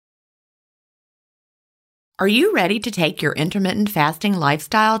Are you ready to take your intermittent fasting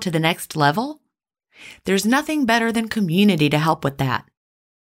lifestyle to the next level? There's nothing better than community to help with that.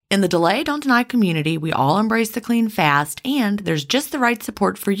 In the Delay Don't Deny community, we all embrace the clean fast, and there's just the right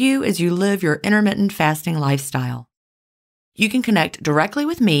support for you as you live your intermittent fasting lifestyle. You can connect directly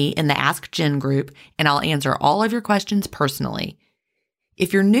with me in the Ask Jen group, and I'll answer all of your questions personally.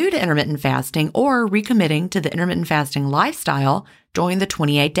 If you're new to intermittent fasting or recommitting to the intermittent fasting lifestyle, join the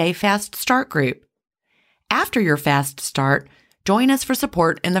 28-Day Fast Start group. After your fast start, join us for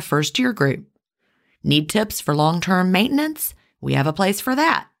support in the First Year group. Need tips for long-term maintenance? We have a place for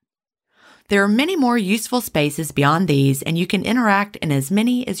that. There are many more useful spaces beyond these, and you can interact in as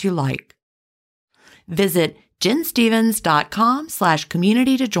many as you like. Visit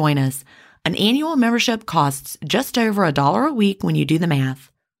jenstevens.com/community to join us. An annual membership costs just over $1 a week when you do the math.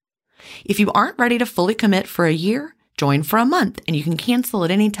 If you aren't ready to fully commit for a year, join for a month and you can cancel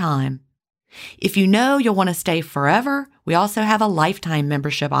at any time. If you know you'll want to stay forever, we also have a lifetime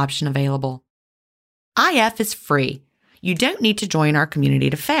membership option available. IF is free. You don't need to join our community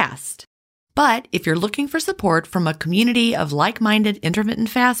to fast. But if you're looking for support from a community of like-minded intermittent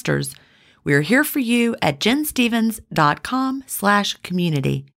fasters, we're here for you at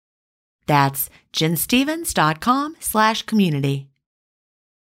jenstevens.com/community. That's jenstevens.com/community.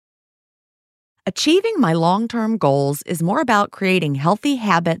 Achieving my long-term goals is more about creating healthy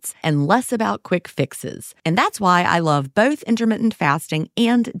habits and less about quick fixes. And that's why I love both intermittent fasting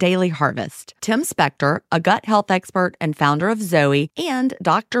and Daily Harvest. Tim Spector, a gut health expert and founder of Zoe, and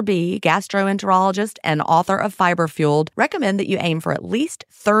Dr. B, gastroenterologist and author of Fiber Fueled, recommend that you aim for at least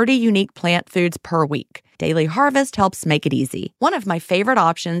 30 unique plant foods per week. Daily Harvest helps make it easy. One of my favorite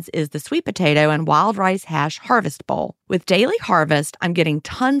options is the sweet potato and wild rice hash harvest bowl. With Daily Harvest, I'm getting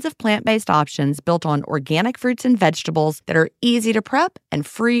tons of plant-based options built on organic fruits and vegetables that are easy to prep and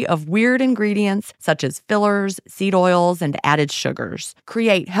free of weird ingredients such as fillers, seed oils, and added sugars.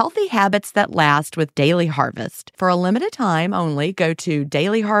 Create healthy habits that last with Daily Harvest. For a limited time only, go to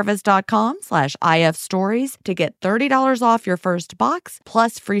dailyharvest.com/ifstories to get $30 off your first box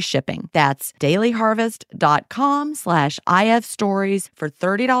plus free shipping. That's dailyharvest.com/ifstories for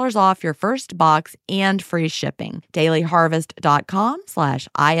 $30 off your first box and free shipping. dailyharvest.com/ifstories.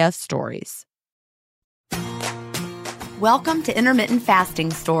 Welcome to Intermittent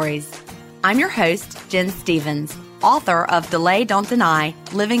Fasting Stories. I'm your host, Jen Stevens, author of Delay Don't Deny,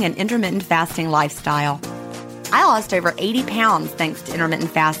 Living an Intermittent Fasting Lifestyle. I lost over 80 pounds thanks to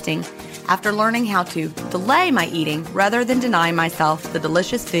intermittent fasting after learning how to delay my eating rather than deny myself the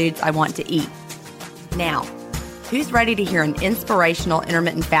delicious foods I want to eat. Now, who's ready to hear an inspirational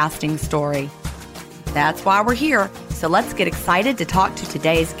intermittent fasting story? That's why we're here, so let's get excited to talk to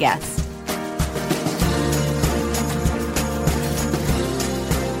today's guest.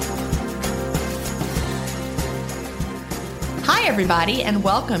 Hi, everybody, and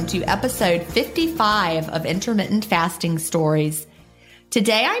welcome to episode 55 of Intermittent Fasting Stories.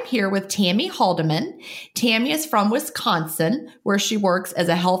 Today, I'm here with Tammy Haldeman. Tammy is from Wisconsin, where she works as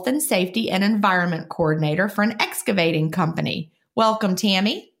a health and safety and environment coordinator for an excavating company. Welcome,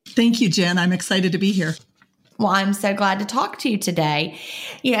 Tammy. Thank you, Jen. I'm excited to be here. Well, I'm so glad to talk to you today.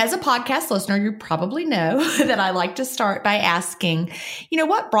 As a podcast listener, you probably know that I like to start by asking,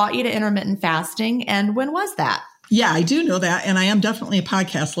 what brought you to intermittent fasting and when was that? Yeah, I do know that. And I am definitely a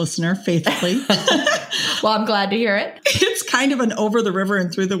podcast listener, faithfully. Well, I'm glad to hear it. It's kind of an over the river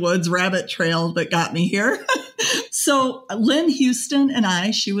and through the woods rabbit trail that got me here. So Lynn Houston and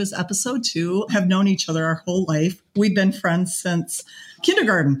I, she was episode 2, have known each other our whole life. We've been friends since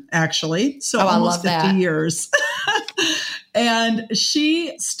kindergarten, actually. So almost 50 years. And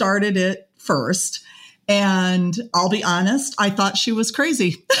she started it first. And I'll be honest, I thought she was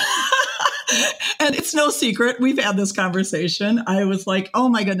crazy. And it's no secret. We've had this conversation. I was like, oh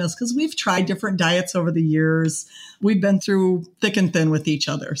my goodness, because we've tried different diets over the years. We've been through thick and thin with each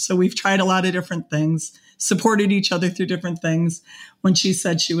other. So we've tried a lot of different things, supported each other through different things. When she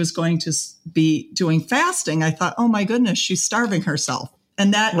said she was going to be doing fasting, I thought, oh my goodness, she's starving herself.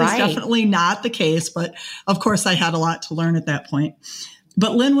 And that is definitely not the case. But of course, I had a lot to learn at that point.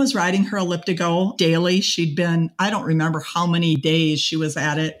 But Lynn was riding her elliptical daily. She'd been, I don't remember how many days she was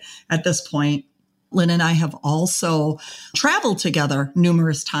at it at this point. Lynn and I have also traveled together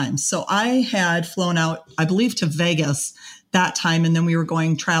numerous times. So I had flown out, I believe, to Vegas that time, and then we were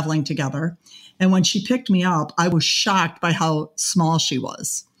going traveling together. And when she picked me up, I was shocked by how small she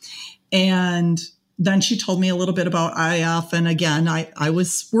was. And then she told me a little bit about IF. And again, I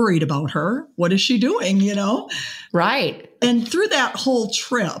was worried about her. What is she doing, Right. And through that whole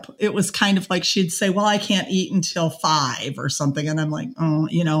trip, it was kind of like she'd say, well, I can't eat until 5 or something. And I'm like, oh,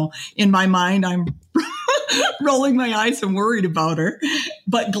 in my mind, I'm rolling my eyes and worried about her,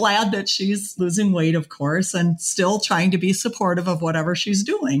 but glad that she's losing weight, of course, and still trying to be supportive of whatever she's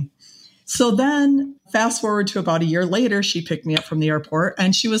doing. So then fast forward to about a year later, she picked me up from the airport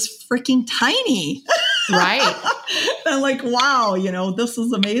and she was freaking tiny. Right. I'm like, wow, this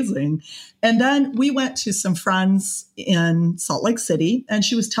is amazing. And then we went to some friends in Salt Lake City and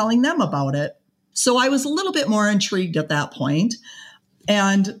she was telling them about it. So I was a little bit more intrigued at that point.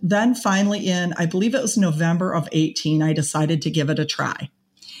 And then finally I believe it was November of 18, I decided to give it a try.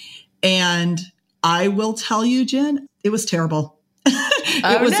 And I will tell you, Jen, it was terrible.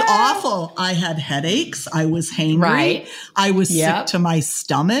 It was awful. I had headaches. I was hangry. Right. I was sick to my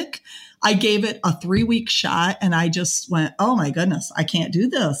stomach. I gave it a 3-week shot and I just went, oh my goodness, I can't do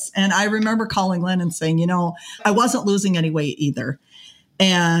this. And I remember calling Lynn and saying, I wasn't losing any weight either.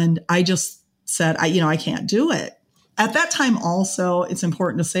 And I just said, I can't do it. At that time also, it's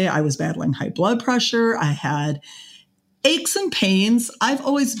important to say I was battling high blood pressure. I had aches and pains. I've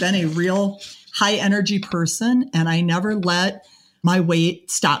always been a real high energy person and I never let my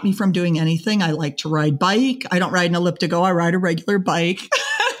weight stop me from doing anything. I like to ride bike. I don't ride an elliptical. I ride a regular bike.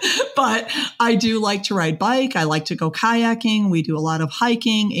 But I do like to ride bike. I like to go kayaking. We do a lot of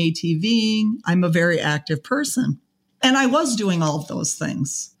hiking, ATVing. I'm a very active person. And I was doing all of those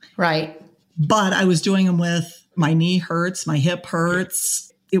things. Right. But I was doing them with my knee hurts, my hip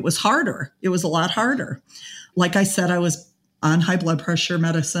hurts. It was harder. It was a lot harder. Like I said, I was on high blood pressure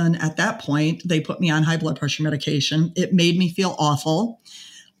medicine. At that point, they put me on high blood pressure medication. It made me feel awful.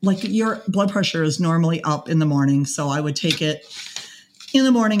 Like your blood pressure is normally up in the morning. So I would take it in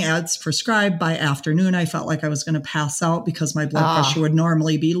the morning as prescribed. By afternoon, I felt like I was going to pass out because my blood pressure would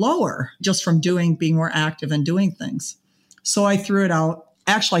normally be lower just from being more active and doing things. So I threw it out.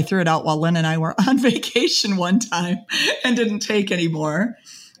 Actually, I threw it out while Lynn and I were on vacation one time and didn't take any more.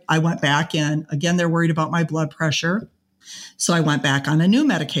 I went back in. Again, they're worried about my blood pressure. So I went back on a new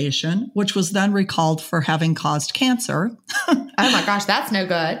medication, which was then recalled for having caused cancer. Oh my gosh, that's no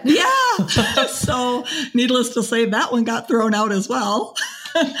good. Yeah. So needless to say, that one got thrown out as well.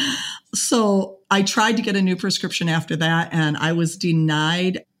 So I tried to get a new prescription after that, and I was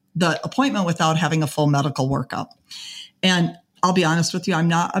denied the appointment without having a full medical workup. And I'll be honest with you, I'm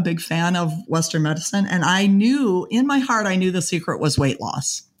not a big fan of Western medicine. And I knew in my heart, the secret was weight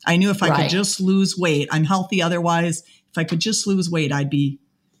loss. I knew if I could just lose weight, I'm healthy otherwise. If I could just lose weight, I'd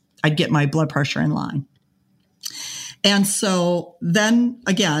get my blood pressure in line. And so then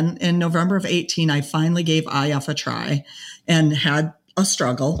again, in November of 18, I finally gave IF a try and had a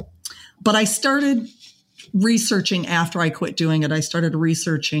struggle. But I started researching after I quit doing it. I started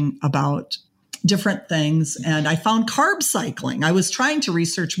researching about different things and I found carb cycling. I was trying to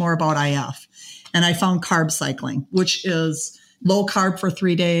research more about IF and I found carb cycling, which is low carb for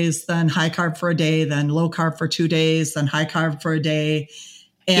 3 days, then high carb for a day, then low carb for 2 days, then high carb for a day.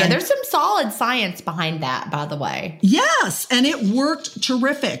 And there's some solid science behind that, by the way. Yes, and it worked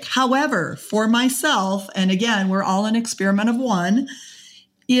terrific. However, for myself, and again, we're all an experiment of one,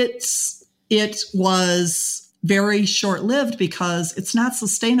 it was very short-lived because it's not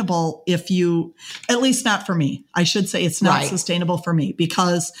sustainable at least not for me. I should say it's not sustainable for me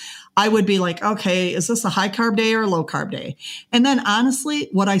because I would be like, okay, is this a high carb day or a low carb day? And then honestly,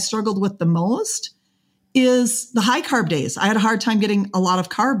 what I struggled with the most is the high carb days. I had a hard time getting a lot of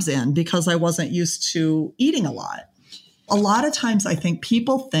carbs in because I wasn't used to eating a lot. A lot of times I think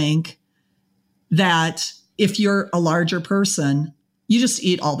people think that if you're a larger person, you just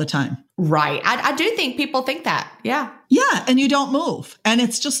eat all the time. Right. I do think people think that. Yeah. Yeah. And you don't move. And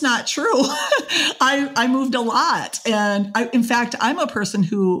it's just not true. I moved a lot. And in fact, I'm a person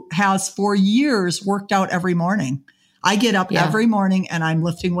who has for years worked out every morning. I get up every morning and I'm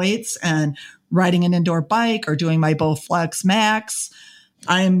lifting weights and riding an indoor bike or doing my Bowflex Max.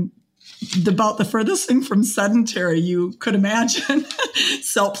 I'm about the furthest thing from sedentary you could imagine.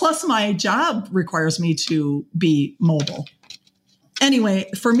 So plus my job requires me to be mobile. Anyway,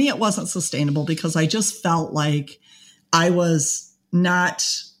 for me, it wasn't sustainable because I just felt like I was not,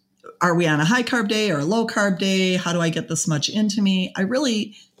 are we on a high carb day or a low carb day? How do I get this much into me?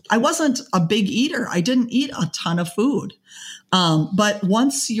 I wasn't a big eater. I didn't eat a ton of food. But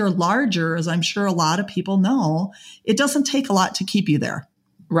once you're larger, as I'm sure a lot of people know, it doesn't take a lot to keep you there.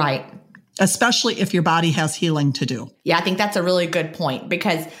 Right. Especially if your body has healing to do. Yeah, I think that's a really good point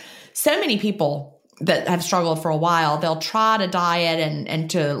because so many people that have struggled for a while, they'll try to diet and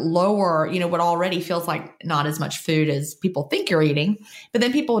to lower, what already feels like not as much food as people think you're eating, but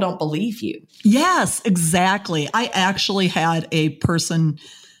then people don't believe you. Yes, exactly. I actually had a person,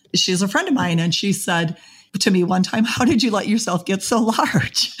 she's a friend of mine, and she said, to me one time, how did you let yourself get so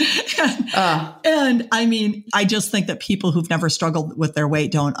large? And I mean, I just think that people who've never struggled with their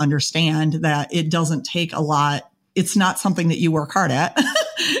weight don't understand that it doesn't take a lot. It's not something that you work hard at.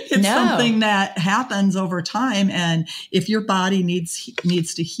 It's something that happens over time. And if your body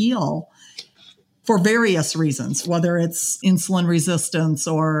needs to heal for various reasons, whether it's insulin resistance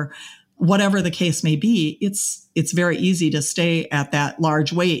or whatever the case may be, it's very easy to stay at that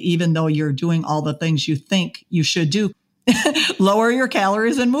large weight, even though you're doing all the things you think you should do. Lower your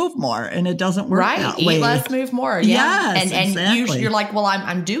calories and move more. And it doesn't work that way. Eat less, move more. Yeah. Yes, and exactly. you're like, well,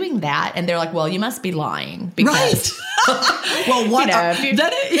 I'm doing that. And they're like, well, you must be lying. Because, right. Well, what?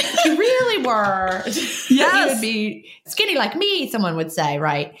 If you really were, yes. you would be skinny like me, someone would say,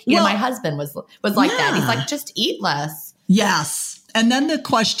 right? My husband was like that. He's like, just eat less. Yes. And then the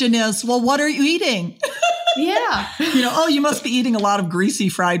question is, well, what are you eating? Yeah. You must be eating a lot of greasy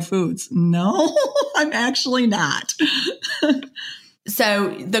fried foods. No, I'm actually not.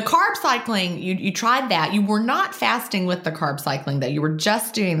 So the carb cycling, you tried that. You were not fasting with the carb cycling, though. You were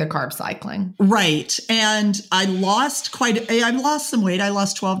just doing the carb cycling. Right. And I lost some weight. I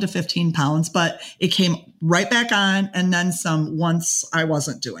lost 12 to 15 pounds, but it came right back on and then some once I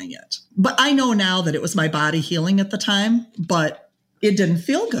wasn't doing it. But I know now that it was my body healing at the time, but it didn't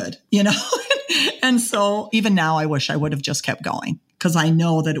feel good, And so even now I wish I would have just kept going because I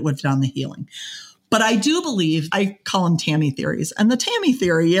know that it would have done the healing. But I do believe, I call them Tammy theories. And the Tammy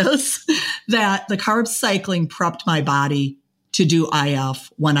theory is that the carb cycling prepped my body to do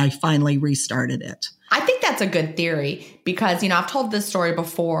IF when I finally restarted it. I think that's a good theory because, I've told this story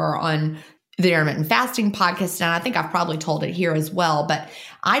before on the Intermittent Fasting podcast, and I think I've probably told it here as well, but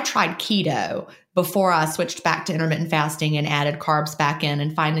I tried keto before I switched back to intermittent fasting and added carbs back in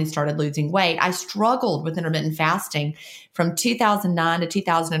and finally started losing weight. I struggled with intermittent fasting from 2009 to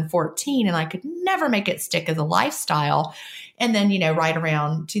 2014, and I could never make it stick as a lifestyle. And then, right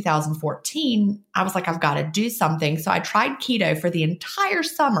around 2014, I was like, I've got to do something. So I tried keto for the entire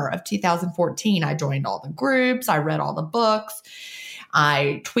summer of 2014. I joined all the groups. I read all the books.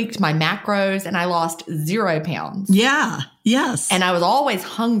 I tweaked my macros and I lost 0 pounds. Yeah. Yes. And I was always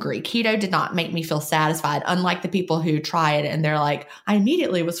hungry. Keto did not make me feel satisfied, unlike the people who try it and they're like, I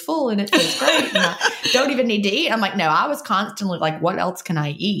immediately was full and it feels great. And I don't even need to eat. I'm like, no, I was constantly like, what else can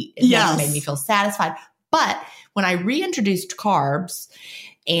I eat? It never made me feel satisfied. But when I reintroduced carbs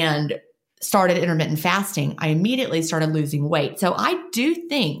and started intermittent fasting, I immediately started losing weight. So I do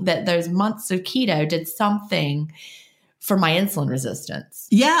think that those months of keto did something for my insulin resistance.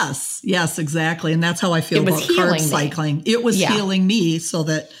 Yes, exactly. And that's how I feel about carb cycling. It was healing me so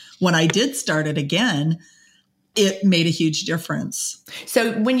that when I did start it again, it made a huge difference.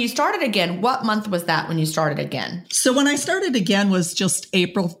 So when you started again, what month was that when you started again? So when I started again was just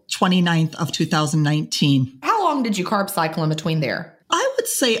April 29th of 2019. How long did you carb cycle in between there? I would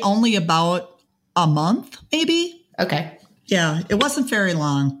say only about a month, maybe. Okay. Yeah, it wasn't very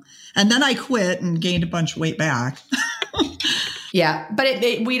long. And then I quit and gained a bunch of weight back. Yeah, but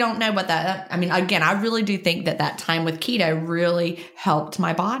we don't know what that, I mean, again, I really do think that time with keto really helped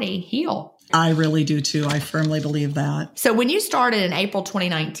my body heal. I really do too. I firmly believe that. So when you started in April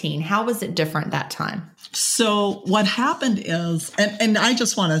 2019, how was it different that time? So what happened is, and I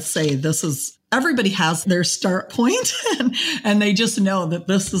just want to say this is, everybody has their start point and they just know that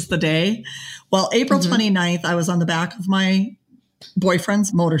this is the day. Well, April 29th, I was on the back of my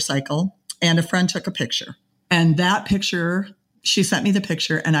boyfriend's motorcycle and a friend took a picture. And that picture, she sent me the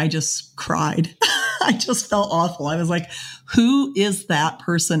picture and I just cried. I just felt awful. I was like, who is that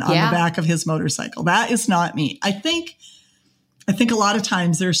person on the back of his motorcycle? That is not me. I think a lot of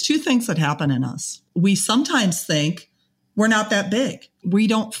times there's two things that happen in us. We sometimes think we're not that big. We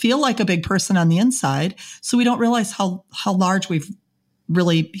don't feel like a big person on the inside. So we don't realize how large we've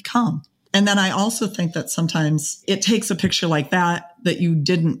really become. And then I also think that sometimes it takes a picture like that you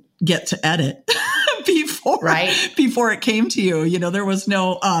didn't get to edit before it came to you. There was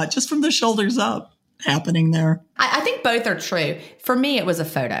no, just from the shoulders up happening there. I think both are true. For me, it was a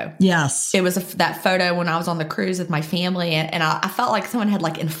photo. Yes. It was that photo when I was on the cruise with my family and I felt like someone had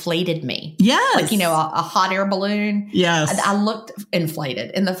inflated me. Yes. A hot air balloon. Yes. I looked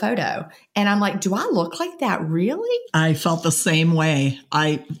inflated in the photo. And I'm like, do I look like that really? I felt the same way.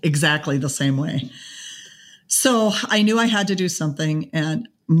 Exactly the same way. So I knew I had to do something. And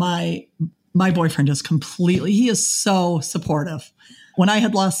my boyfriend is he is so supportive. When I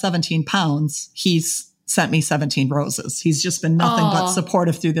had lost 17 pounds, he's sent me 17 roses. He's just been nothing but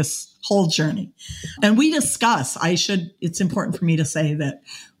supportive through this whole journey. And we discuss, it's important for me to say that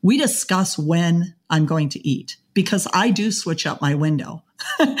we discuss when I'm going to eat, because I do switch up my window.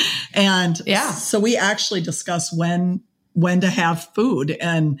 And so we actually discuss when to have food.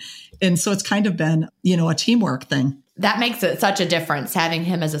 And so it's kind of been, a teamwork thing. That makes it such a difference, having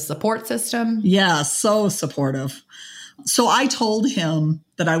him as a support system. Yeah, so supportive. So I told him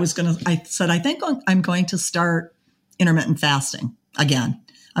that I said, I think I'm going to start intermittent fasting again.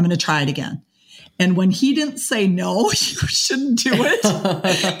 I'm going to try it again. And when he didn't say, no, you shouldn't do it,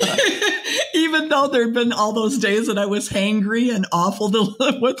 even though there'd been all those days that I was hangry and awful to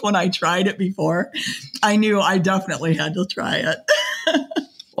live with when I tried it before, I knew I definitely had to try it.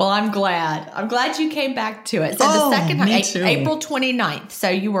 Well, I'm glad you came back to it. So the second time, April 29th. So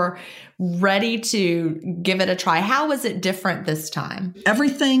you were ready to give it a try. How was it different this time?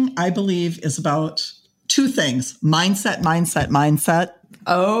 Everything, I believe, is about two things: mindset.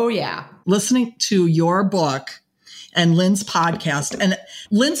 Oh, yeah. Listening to your book and Lynn's podcast, and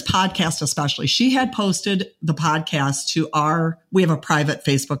Lynn's podcast especially, she had posted the podcast to we have a private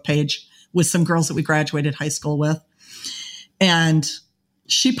Facebook page with some girls that we graduated high school with. And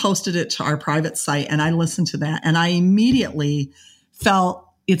she posted it to our private site, and I listened to that, and I immediately felt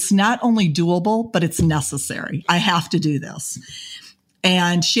it's not only doable, but it's necessary. I have to do this.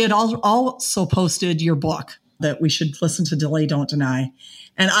 And she had also posted your book that we should listen to Delay, Don't Deny.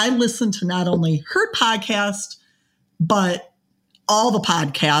 And I listened to not only her podcast, but all the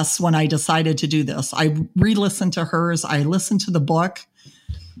podcasts when I decided to do this. I re-listened to hers. I listened to the book,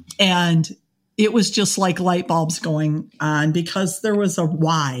 and it was just like light bulbs going on, because there was a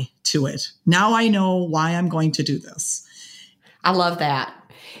why to it. Now I know why I'm going to do this. I love that.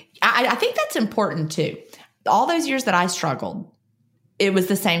 I think that's important too. All those years that I struggled, it was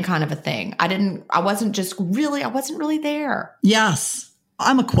the same kind of a thing. I wasn't really there. Yes.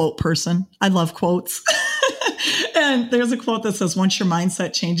 I'm a quote person. I love quotes. And there's a quote that says, once your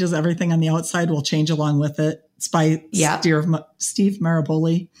mindset changes, everything on the outside will change along with it. It's by Steve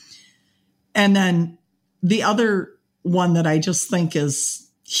Maraboli. And then the other one that I just think is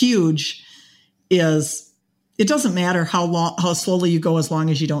huge is, it doesn't matter how slowly you go as long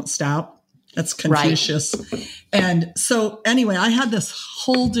as you don't stop. That's Confucius. Right. And so anyway, I had this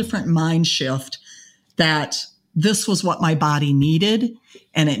whole different mind shift that this was what my body needed,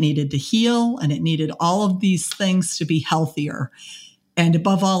 and it needed to heal, and it needed all of these things to be healthier. And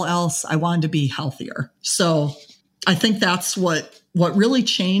above all else, I wanted to be healthier. So I think that's what really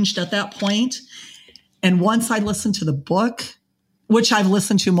changed at that point. And once I listened to the book, which I've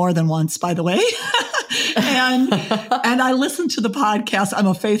listened to more than once, by the way, and I listened to the podcast. I'm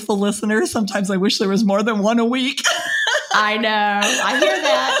a faithful listener. Sometimes I wish there was more than one a week. I know. I hear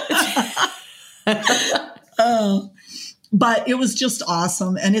that. But it was just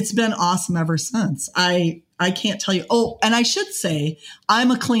awesome. And it's been awesome ever since. I can't tell you. Oh, and I should say,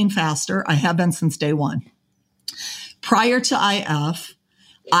 I'm a clean faster. I have been since day one. Prior to IF,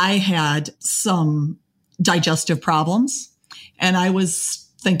 I had some digestive problems, and I was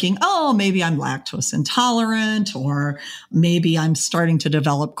thinking, oh, maybe I'm lactose intolerant, or maybe I'm starting to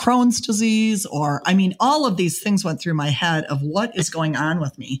develop Crohn's disease, all of these things went through my head of what is going on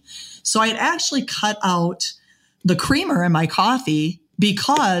with me. So I had actually cut out the creamer in my coffee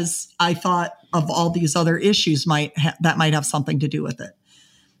because I thought of all these other issues that might have something to do with it.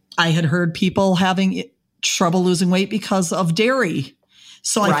 I had heard people having trouble losing weight because of dairy.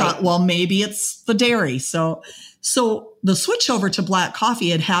 So I thought, well, maybe it's the dairy. So the switch over to black coffee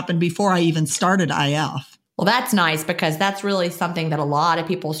had happened before I even started IF. Well, that's nice, because that's really something that a lot of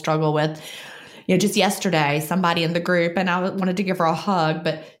people struggle with. Just yesterday, somebody in the group, and I wanted to give her a hug,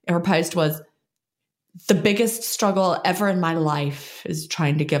 but her post was, the biggest struggle ever in my life is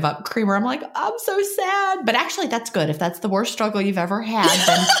trying to give up creamer. I'm like, I'm so sad. But actually, that's good. If that's the worst struggle you've ever had,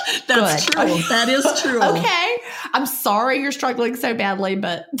 then that's good. True. That is true. Okay. I'm sorry you're struggling so badly,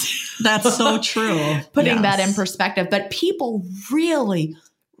 but that's so true. Putting that in perspective. But people really,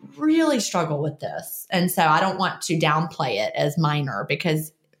 really struggle with this. And so I don't want to downplay it as minor,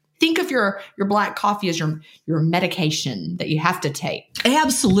 because think of your black coffee as your medication that you have to take.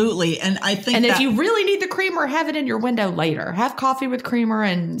 Absolutely. And I think if you really need the creamer, have it in your window later. Have coffee with creamer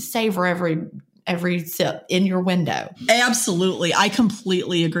and savor every sip in your window. Absolutely. I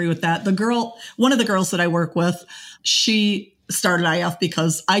completely agree with that. One of the girls that I work with, she started IF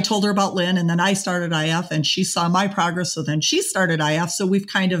because I told her about Lynn, and then I started IF, and she saw my progress. So then she started IF. So we've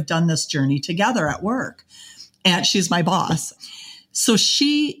kind of done this journey together at work, and she's my boss. So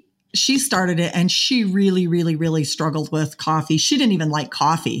she started it, and she really, really, really struggled with coffee. She didn't even like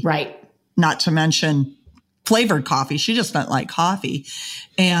coffee. Right. Not to mention flavored coffee. She just didn't like coffee.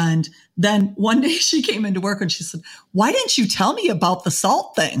 And then one day she came into work and she said, why didn't you tell me about the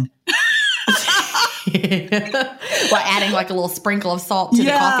salt thing? Well, adding like a little sprinkle of salt to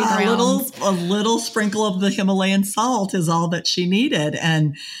the coffee grounds. A little sprinkle of the Himalayan salt is all that she needed.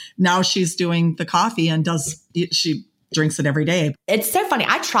 And now she's doing the coffee and she drinks it every day. It's so funny.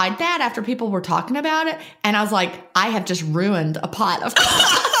 I tried that after people were talking about it. And I was like, I have just ruined a pot of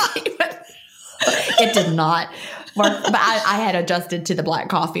coffee. It did not work. But I had adjusted to the black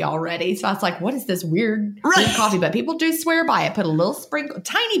coffee already. So I was like, what is this weird coffee? But people do swear by it. Put a little sprinkle, a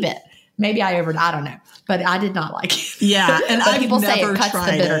tiny bit. Maybe I don't know. But I did not like it. Yeah. And people say it cuts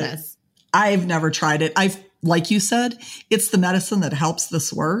the bitterness. I've never tried it. Like you said, it's the medicine that helps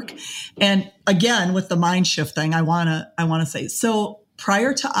this work. And again, with the mind shift thing, I want to say, so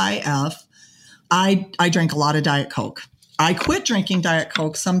prior to IF, I drank a lot of Diet Coke. I quit drinking Diet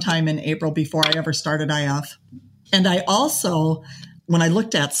Coke sometime in April before I ever started IF. And I also, when I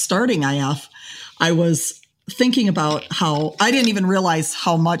looked at starting IF, I was thinking about how I didn't even realize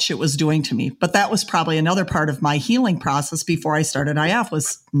how much it was doing to me. But that was probably another part of my healing process before I started IF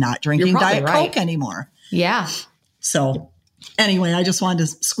was not drinking Diet Coke anymore. Yeah. So anyway, I just wanted to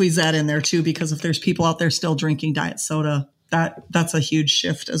squeeze that in there too, because if there's people out there still drinking diet soda, that's a huge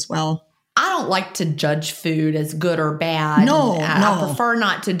shift as well. I don't like to judge food as good or bad. No. I prefer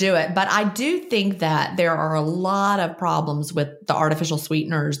not to do it. But I do think that there are a lot of problems with the artificial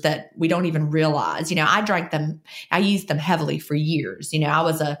sweeteners that we don't even realize. I used them heavily for years. I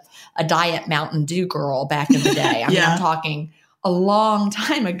was a diet Mountain Dew girl back in the day. I'm talking a long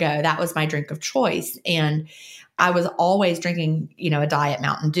time ago. That was my drink of choice. And I was always drinking, a Diet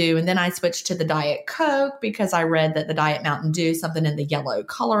Mountain Dew. And then I switched to the Diet Coke because I read that the Diet Mountain Dew, something in the yellow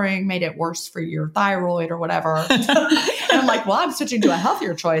coloring made it worse for your thyroid or whatever. And I'm like, well, I'm switching to a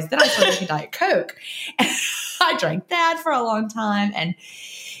healthier choice. Then I started drinking Diet Coke. And I drank that for a long time. And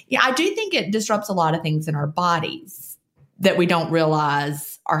I do think it disrupts a lot of things in our bodies that we don't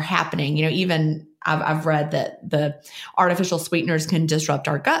realize are happening. Even I've read that the artificial sweeteners can disrupt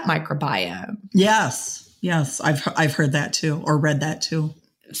our gut microbiome. Yes, I've heard that too, or read that too.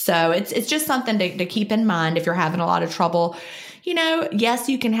 So it's just something to keep in mind if you're having a lot of trouble. Yes,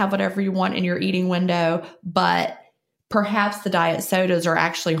 you can have whatever you want in your eating window, but perhaps the diet sodas are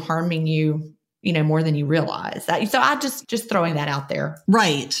actually harming you, more than you realize. So I just throwing that out there.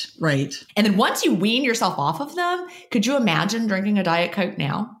 Right. And then once you wean yourself off of them, could you imagine drinking a Diet Coke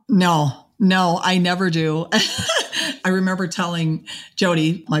now? No, I never do. I remember telling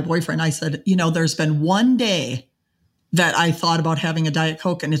Jody, my boyfriend, I said, there's been one day that I thought about having a Diet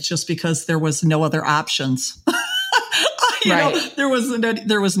Coke, and it's just because there was no other options. There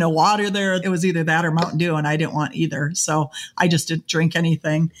was no water there. It was either that or Mountain Dew, and I didn't want either. So I just didn't drink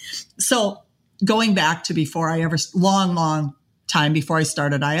anything. So going back to long time before I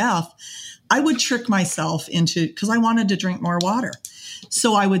started IF, I would trick myself because I wanted to drink more water.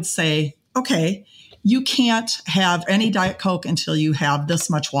 So I would say, okay, you can't have any Diet Coke until you have this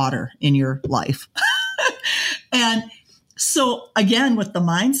much water in your life. And so again, with the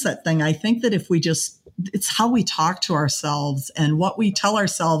mindset thing, I think that it's how we talk to ourselves and what we tell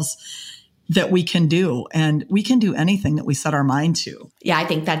ourselves that we can do. And we can do anything that we set our mind to. Yeah, I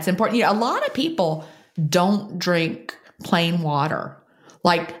think that's important. A lot of people don't drink plain water.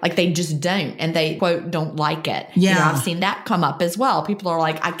 Like they just don't, and they, quote, don't like it. Yeah. I've seen that come up as well. People are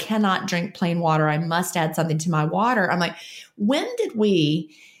like, I cannot drink plain water. I must add something to my water. I'm like, when did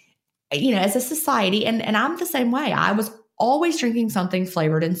we, as a society, and I'm the same way. I was always drinking something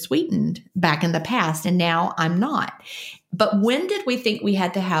flavored and sweetened back in the past, and now I'm not. But when did we think we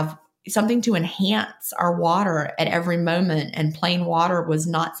had to have something to enhance our water at every moment, and plain water was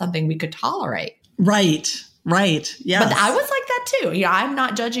not something we could tolerate? Right. Yeah. But I was like that too. I'm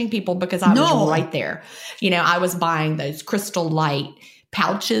not judging people because I was right there. I was buying those Crystal Light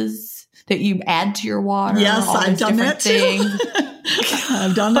pouches that you add to your water. Yes, I've done that too.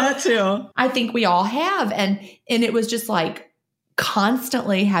 I've done that too. I think we all have. And it was just like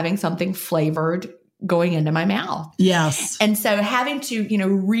constantly having something flavored going into my mouth. Yes. And so having to,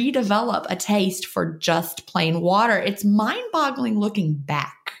 redevelop a taste for just plain water, it's mind-boggling looking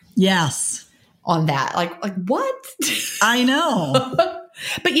back. Yes. On that. Like what? I know.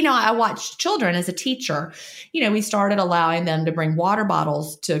 But, I watched children as a teacher. We started allowing them to bring water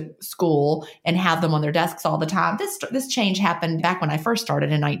bottles to school and have them on their desks all the time. This change happened back when I first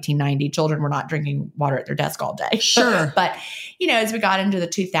started in 1990. Children were not drinking water at their desk all day. Sure. But, as we got into the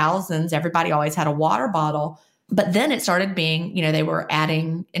 2000s, everybody always had a water bottle. But then it started being, they were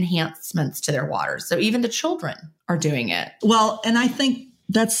adding enhancements to their water. So even the children are doing it. Well, and I think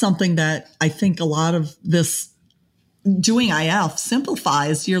that's something that I think a lot of this doing IF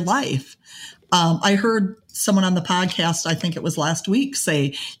simplifies your life. I heard someone on the podcast, I think it was last week,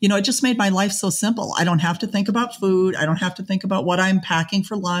 say, it just made my life so simple. I don't have to think about food. I don't have to think about what I'm packing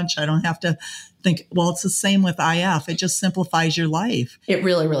for lunch. I don't have to think, well, it's the same with IF. It just simplifies your life. It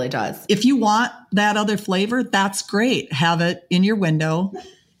really, really does. If you want that other flavor, that's great. Have it in your window.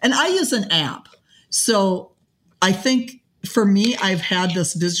 And I use an app. So I think for me, I've had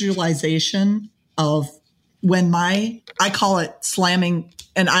this visualization of when I call it slamming,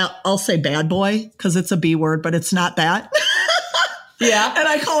 and I'll say bad boy because it's a B word, but it's not that. Yeah. And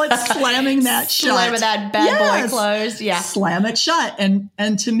I call it slamming that shut. Slamming that bad boy closed. Yeah. Slam it shut.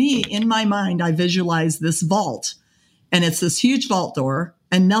 And to me, in my mind, I visualize this vault, and it's this huge vault door,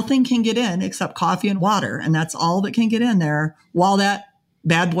 and nothing can get in except coffee and water. And that's all that can get in there while that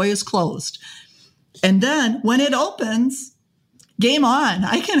bad boy is closed. And then when it opens, game on.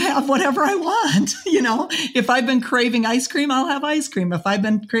 I can have whatever I want. If I've been craving ice cream, I'll have ice cream. If I've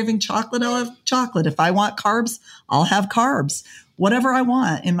been craving chocolate, I'll have chocolate. If I want carbs, I'll have carbs. Whatever I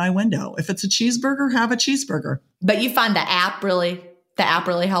want in my window. If it's a cheeseburger, have a cheeseburger. But you find the app really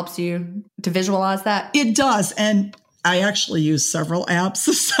helps you to visualize that? It does. And I actually use several apps.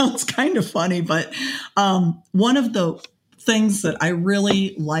 This sounds kind of funny, but one of the things that I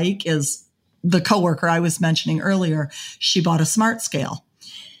really like is the coworker I was mentioning earlier. She bought a smart scale,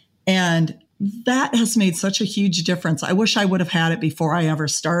 and that has made such a huge difference. I wish I would have had it before I ever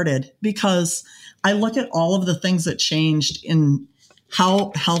started, because I look at all of the things that changed in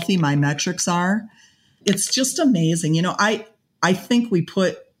how healthy my metrics are. It's just amazing. I think we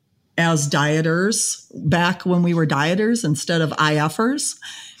put, as dieters, back when we were dieters instead of IFers,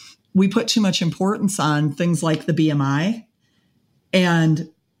 we put too much importance on things like the BMI.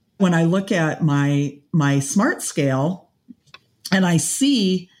 And when I look at my smart scale and I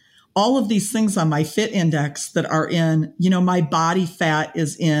see all of these things on my fit index that are in, my body fat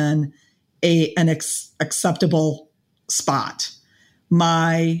is in an acceptable spot.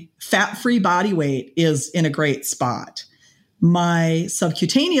 My fat-free body weight is in a great spot. My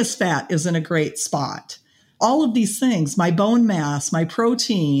subcutaneous fat is in a great spot. All of these things, my bone mass, my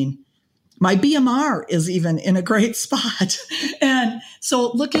protein, my BMR is even in a great spot. And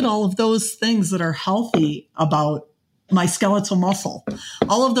so look at all of those things that are healthy about my skeletal muscle.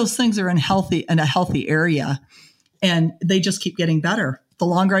 All of those things are in a healthy area, and they just keep getting better. The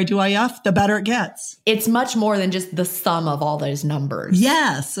longer I do IF, the better it gets. It's much more than just the sum of all those numbers.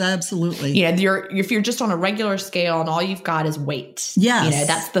 Yes, absolutely. If you're just on a regular scale and all you've got is weight. Yes.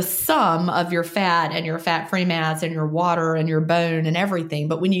 That's the sum of your fat and your fat-free mass and your water and your bone and everything.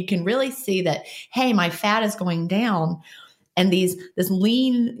 But when you can really see that, hey, my fat is going down, and this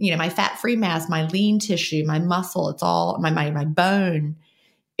lean, my fat-free mass, my lean tissue, my muscle, it's all my bone,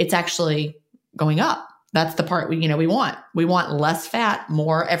 it's actually going up. That's the part we want. We want less fat,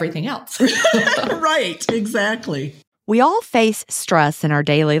 more everything else. Right, exactly. We all face stress in our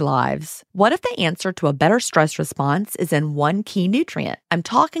daily lives. What if the answer to a better stress response is in one key nutrient? I'm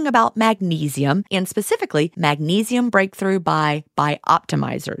talking about magnesium, and specifically Magnesium Breakthrough by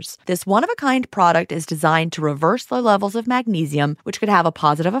Bioptimizers. This one-of-a-kind product is designed to reverse low levels of magnesium, which could have a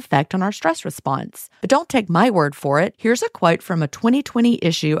positive effect on our stress response. But don't take my word for it. Here's a quote from a 2020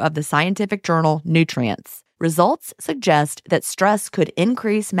 issue of the scientific journal Nutrients. Results suggest that stress could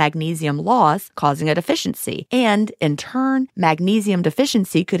increase magnesium loss, causing a deficiency. And, in turn, magnesium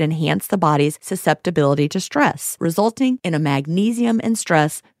deficiency could enhance the body's susceptibility to stress, resulting in a magnesium and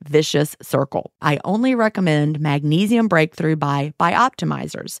stress vicious circle. I only recommend Magnesium Breakthrough by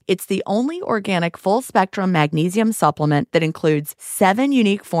Bioptimizers. It's the only organic full-spectrum magnesium supplement that includes 7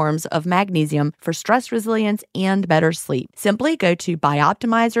 unique forms of magnesium for stress resilience and better sleep. Simply go to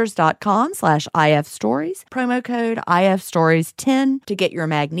bioptimizers.com/IFstories, promo code IFstories10 to get your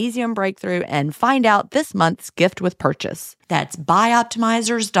Magnesium Breakthrough and find out this month's gift with purchase. That's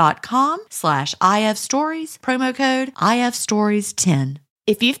bioptimizers.com/IFstories, promo code IFstories10.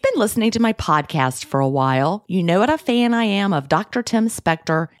 If you've been listening to my podcast for a while, you know what a fan I am of Dr. Tim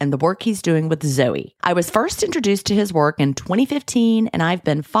Spector and the work he's doing with Zoe. I was first introduced to his work in 2015, and I've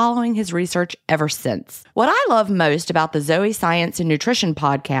been following his research ever since. What I love most about the Zoe Science and Nutrition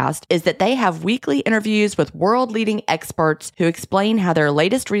podcast is that they have weekly interviews with world-leading experts who explain how their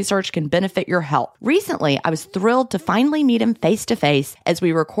latest research can benefit your health. Recently, I was thrilled to finally meet him face-to-face as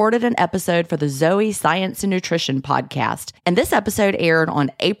we recorded an episode for the Zoe Science and Nutrition podcast, and this episode aired on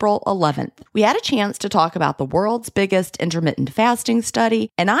on April 11th. We had a chance to talk about the world's biggest intermittent fasting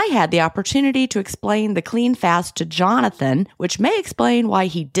study, and I had the opportunity to explain the clean fast to Jonathan, which may explain why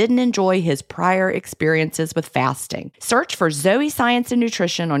he didn't enjoy his prior experiences with fasting. Search for Zoe Science and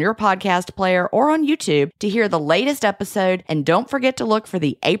Nutrition on your podcast player or on YouTube to hear the latest episode, and don't forget to look for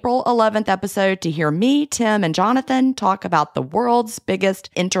the April 11th episode to hear me, Tim, and Jonathan talk about the world's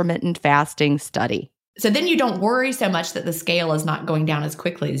biggest intermittent fasting study. So then you don't worry so much that the scale is not going down as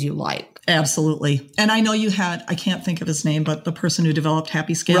quickly as you like. Absolutely. And I know you had, I can't think of his name, but the person who developed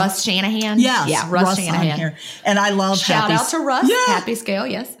Happy Scale. Russ Shanahan? Yes. Yeah, Russ Shanahan. On here. And I love Shout out to Russ. Yeah. Happy Scale,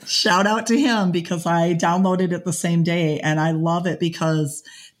 yes. Shout out to him because I downloaded it the same day. And I love it because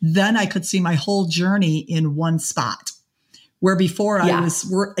then I could see my whole journey in one spot. Where before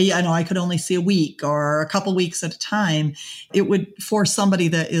I could only see a week or a couple weeks at a time. It would, for somebody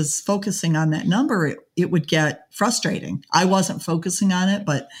that is focusing on that number, it would get frustrating. I wasn't focusing on it,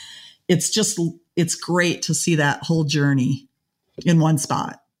 but it's great to see that whole journey in one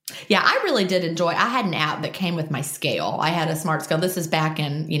spot. Yeah, I really did enjoy. I had an app that came with my scale. I had a smart scale. This is back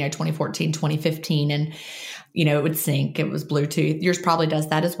in, 2014, 2015. And, it would sync. It was Bluetooth. Yours probably does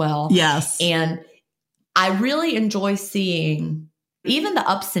that as well. Yes. And I really enjoy seeing even the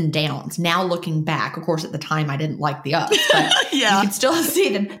ups and downs. Now looking back, of course, at the time I didn't like the ups, but you can still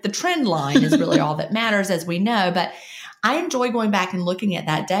see the trend line is really all that matters, as we know. But I enjoy going back and looking at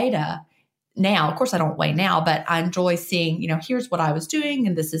that data now. Of course, I don't weigh now, but I enjoy seeing, here's what I was doing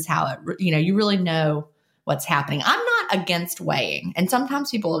and this is how it, you really know what's happening. I'm not against weighing. And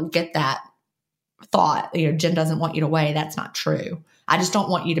sometimes people get that thought, Jen doesn't want you to weigh. That's not true. I just don't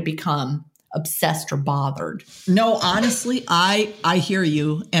want you to become obsessed or bothered. No, honestly, I hear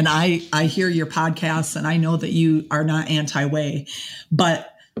you and I hear your podcasts and I know that you are not anti-whey,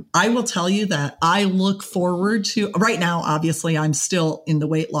 but I will tell you that I look forward to, right now, obviously I'm still in the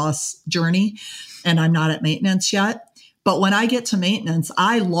weight loss journey and I'm not at maintenance yet. But when I get to maintenance,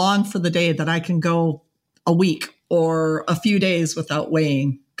 I long for the day that I can go a week or a few days without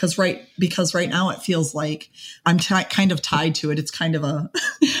weighing. Because right now it feels like I'm kind of tied to it. It's kind of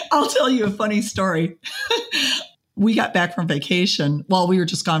I'll tell you a funny story. We got back from vacation. Well, we were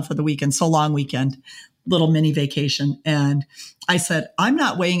just gone for the weekend, so long weekend, little mini vacation. And I said, I'm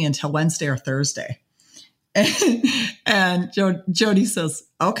not weighing until Wednesday or Thursday. And Jody says,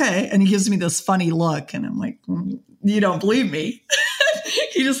 okay. And he gives me this funny look. And I'm like, you don't believe me.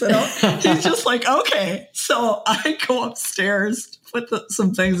 He just said, he's just like, okay. So I go upstairs to put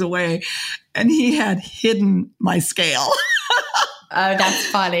some things away and he had hidden my scale. Oh, that's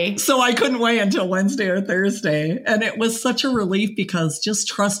funny. So I couldn't weigh until Wednesday or Thursday. And it was such a relief because just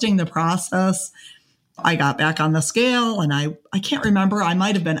trusting the process, I got back on the scale and I can't remember. I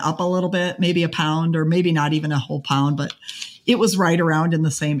might have been up a little bit, maybe a pound or maybe not even a whole pound, but it was right around in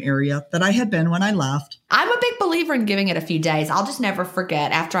the same area that I had been when I left. I'm a big believer in giving it a few days. I'll just never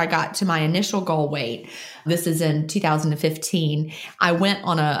forget after I got to my initial goal weight. This is in 2015. I went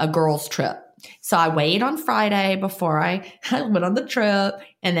on a girls' trip. So I weighed on Friday before I went on the trip.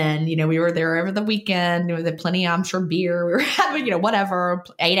 And then, we were there over the weekend. There was plenty, I'm sure, beer. We were having, whatever,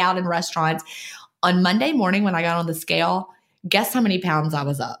 ate out in restaurants. On Monday morning when I got on the scale, guess how many pounds I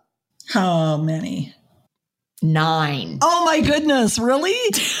was up? How many? 9. Oh my goodness, really?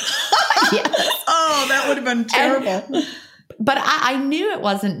 Yes. Oh, that would have been terrible. But I knew it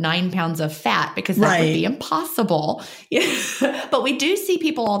wasn't 9 pounds of fat because that would be impossible. But we do see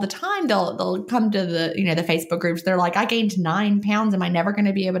people all the time. They'll come to the the Facebook groups. They're like, I gained 9 pounds. Am I never going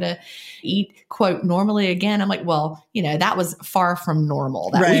to be able to eat, quote, normally again? I'm like, well, that was far from normal.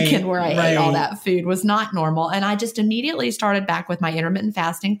 That weekend where I ate all that food was not normal. And I just immediately started back with my intermittent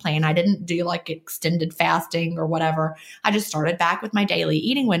fasting plan. I didn't do like extended fasting or whatever. I just started back with my daily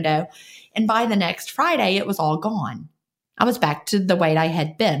eating window. And by the next Friday, it was all gone. I was back to the weight I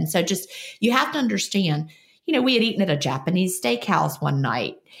had been. So just, you have to understand, we had eaten at a Japanese steakhouse one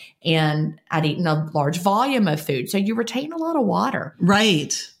night and I'd eaten a large volume of food. So you retain a lot of water.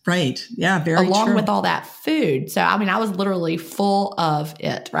 Right. Yeah, very along true. with all that food. So, I was literally full of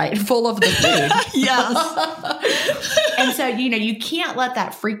it, right? Full of the food. Yes. And so, you can't let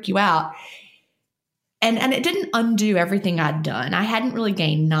that freak you out. And it didn't undo everything I'd done. I hadn't really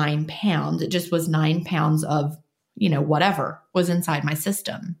gained 9 pounds. It just was 9 pounds of whatever was inside my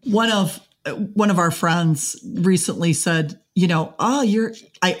system. One of our friends recently said, I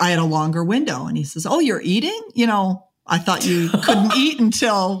had a longer window. And he says, oh, you're eating? I thought you couldn't eat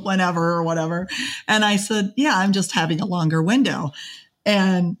until whenever or whatever. And I said, yeah, I'm just having a longer window.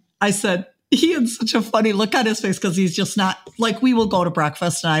 And I said, he had such a funny look on his face because he's just not like, we will go to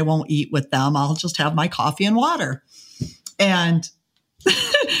breakfast and I won't eat with them. I'll just have my coffee and water. And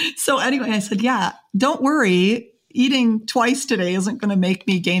So anyway, I said, yeah, don't worry. Eating twice today isn't going to make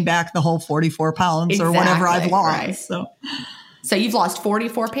me gain back the whole 44 pounds or whatever I've lost. Right. So you've lost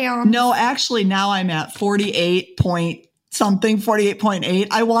 44 pounds? No, actually now I'm at 48 point something, 48.8.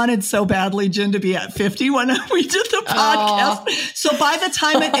 I wanted so badly, Jen, to be at 50 when we did the podcast. So by the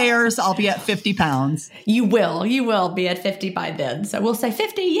time it airs, I'll be at 50 pounds. You will be at 50 by then. So we'll say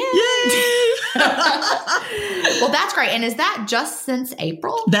 50. Yay! Well, that's great. And is that just since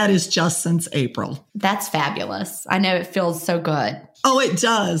April? That is just since April. That's fabulous. I know it feels so good. Oh, it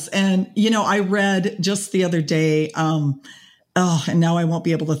does. And, I read just the other day, and now I won't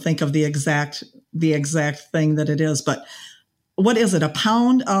be able to think of the exact thing that it is, but what is it? A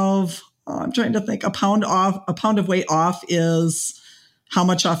pound of weight off is how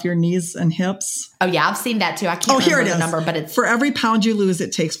much off your knees and hips? Oh yeah. I've seen that too. I can't remember the number, but it's for every pound you lose,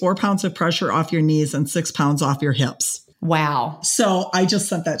 it takes 4 pounds of pressure off your knees and 6 pounds off your hips. Wow. So I just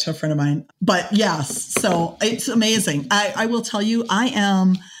sent that to a friend of mine, but yes, so it's amazing. I will tell you, I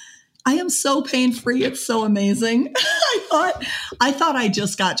am so pain-free. It's so amazing. I thought I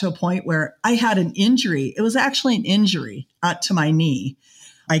just got to a point where I had an injury. It was actually an injury to my knee.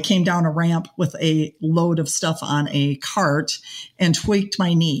 I came down a ramp with a load of stuff on a cart and tweaked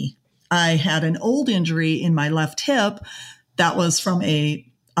my knee. I had an old injury in my left hip that was from a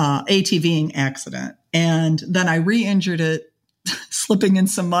ATVing accident. And then I re-injured it slipping in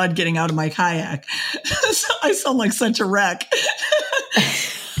some mud, getting out of my kayak. So I sound like such a wreck.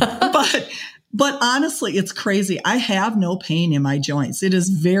 But honestly, it's crazy. I have no pain in my joints. It is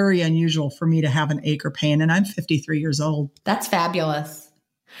very unusual for me to have an ache or pain, and I'm 53 years old. That's fabulous.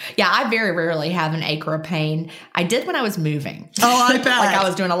 Yeah, I very rarely have an ache or a pain. I did when I was moving. Oh, I bet. Like I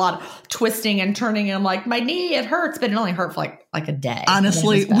was doing a lot of twisting and turning, and I'm like, my knee, it hurts, but it only hurt for like a day.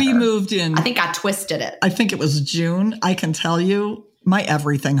 Honestly, we moved in. I think I twisted it. I think it was June. I can tell you, my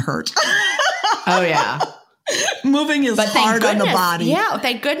everything hurt. Oh, yeah. Moving is hard on the body. Yeah.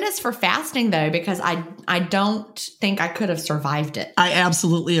 Thank goodness for fasting, though, because I don't think I could have survived it. I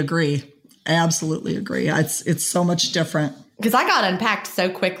absolutely agree. It's so much different. Because I got unpacked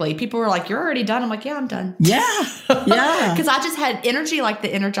so quickly. People were like, you're already done. I'm like, yeah, I'm done. Yeah. Because I just had energy like the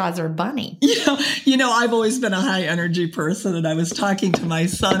Energizer Bunny. I've always been a high energy person. And I was talking to my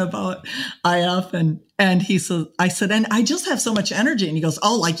son about IF and he said, I said, and I just have so much energy. And he goes,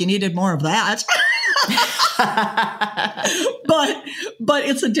 oh, like you needed more of that. but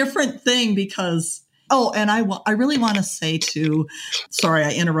it's a different thing because, and I really want to say too, sorry,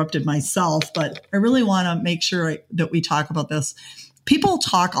 I interrupted myself, but I really want to make sure that we talk about this. People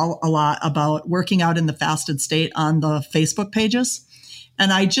talk a lot about working out in the fasted state on the Facebook pages.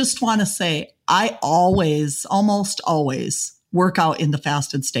 And I just want to say, I almost always work out in the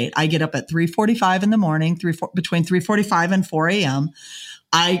fasted state. I get up at 3:45 in the morning, between 3:45 and 4 a.m.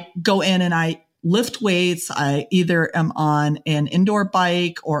 I go in and I lift weights. I either am on an indoor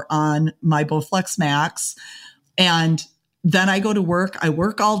bike or on my Bowflex Max. And then I go to work. I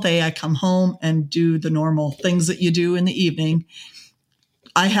work all day. I come home and do the normal things that you do in the evening.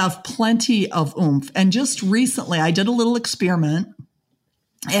 I have plenty of oomph. And just recently I did a little experiment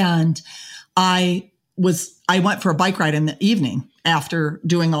and I went for a bike ride in the evening after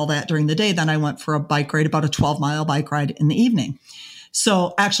doing all that during the day. Then I went for a bike ride, about a 12-mile bike ride in the evening.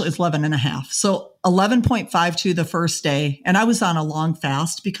 So actually it's 11 and a half. So 11.52 the first day. And I was on a long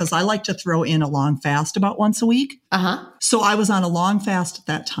fast because I like to throw in a long fast about once a week. Uh-huh. So I was on a long fast at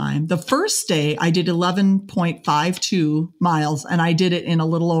that time. The first day I did 11.52 miles and I did it in a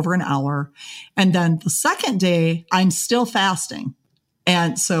little over an hour. And then the second day I'm still fasting.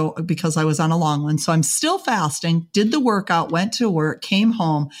 And so because I was on a long one, so I'm still fasting, did the workout, went to work, came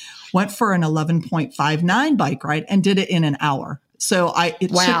home, went for an 11.59 bike ride and did it in an hour. So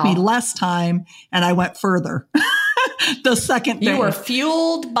it took me less time and I went further. The second day. You were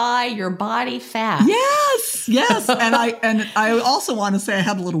fueled by your body fat. Yes. And I also want to say I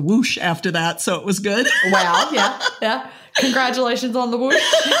had a little whoosh after that. So it was good. Wow. Yeah. Congratulations on the whoosh.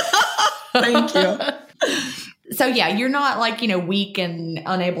 Thank you. So yeah, you're not like, weak and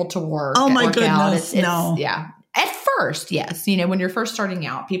unable to work. Oh my goodness. No. Yeah. At first, yes. When you're first starting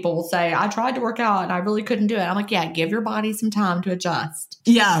out, people will say, I tried to work out and I really couldn't do it. I'm like, yeah, give your body some time to adjust.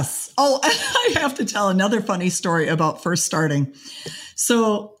 Yes. Oh, I have to tell another funny story about first starting.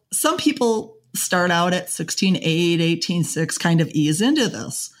 So some people start out at 16.8, 18.6, kind of ease into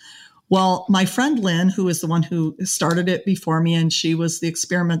this. Well, my friend Lynn, who is the one who started it before me, and she was the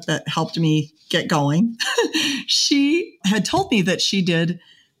experiment that helped me get going, she had told me that she did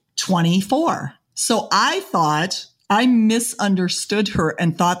 24. So I misunderstood her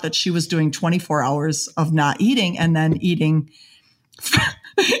and thought that she was doing 24 hours of not eating and then eating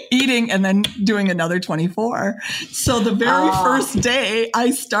eating and then doing another 24. So the very first day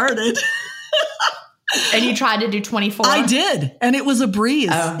I started. And you tried to do 24? I did. And it was a breeze.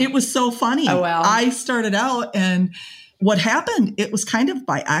 Oh. It was so funny. Oh, wow. I started out, and what happened, it was kind of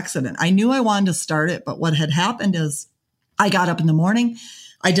by accident. I knew I wanted to start it, but what had happened is I got up in the morning.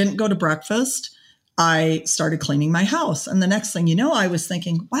 I didn't go to breakfast. I started cleaning my house. And the next thing you know, I was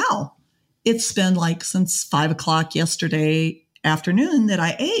thinking, wow, it's been like since 5 o'clock yesterday afternoon that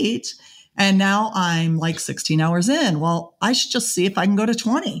I ate. And now I'm like 16 hours in. Well, I should just see if I can go to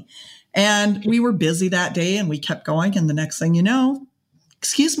 20. And we were busy that day and we kept going. And the next thing you know,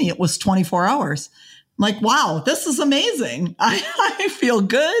 excuse me, it was 24 hours. I'm like, wow, this is amazing. I feel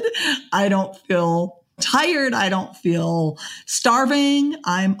good. I don't feel tired. I don't feel starving.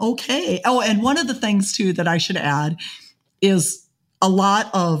 I'm okay. Oh, and one of the things too that I should add is a lot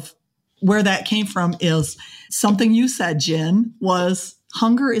of where that came from is something you said, Jen, was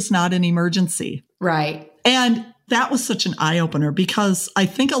hunger is not an emergency. Right. And that was such an eye-opener because I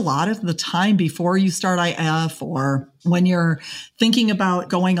think a lot of the time before you start IF or when you're thinking about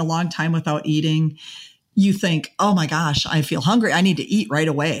going a long time without eating, you think, oh my gosh, I feel hungry. I need to eat right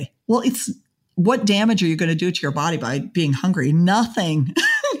away. Well, what damage are you going to do to your body by being hungry? Nothing.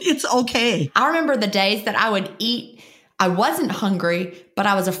 It's okay. I remember the days that I would eat. I wasn't hungry, but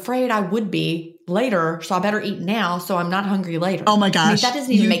I was afraid I would be later. So I better eat now so I'm not hungry later. Oh my gosh. I mean, that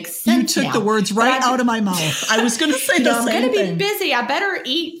doesn't even make sense. You took the words right out of my mouth. I was going to say the same thing. I'm going to be busy. I better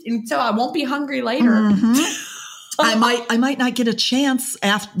eat and so I won't be hungry later. Mm-hmm. I might not get a chance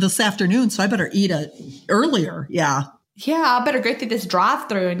this afternoon, so I better eat earlier. Yeah. Yeah, I better go through this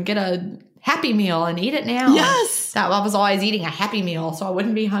drive-through and get a Happy Meal and eat it now. Yes. I was always eating a Happy Meal so I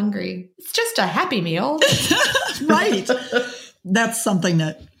wouldn't be hungry. It's just a Happy Meal. Right. That's something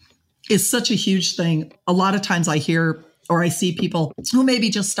that is such a huge thing. A lot of times I hear or I see people who may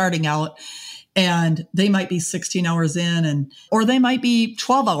be just starting out and they might be 16 hours in or they might be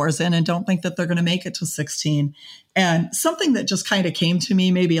 12 hours in and don't think that they're going to make it to 16. And something that just kind of came to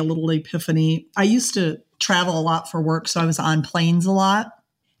me, maybe a little epiphany. I used to travel a lot for work, so I was on planes a lot.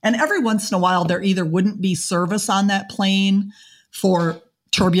 And every once in a while, there either wouldn't be service on that plane for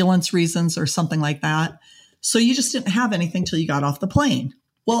turbulence reasons or something like that. So you just didn't have anything till you got off the plane.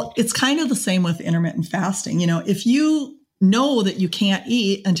 Well, it's kind of the same with intermittent fasting. You know, if you know that you can't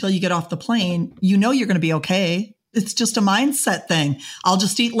eat until you get off the plane, you know you're going to be okay. It's just a mindset thing. I'll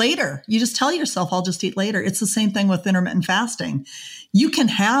just eat later. You just tell yourself, I'll just eat later. It's the same thing with intermittent fasting. You can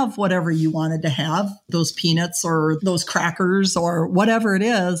have whatever you wanted to have, those peanuts or those crackers or whatever it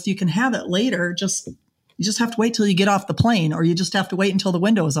is. You can have it later. You just have to wait till you get off the plane, or you just have to wait until the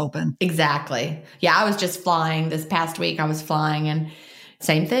window is open. Exactly. Yeah, I was just flying this past week. I was flying and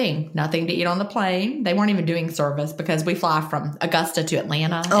same thing. Nothing to eat on the plane. They weren't even doing service because we fly from Augusta to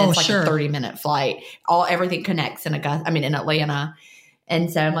Atlanta. Oh, it's like sure. a 30-minute flight. Everything connects in in Atlanta. And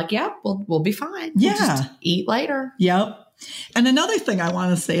so I'm like, yeah, we'll be fine. Yeah. We'll just eat later. Yep. And another thing I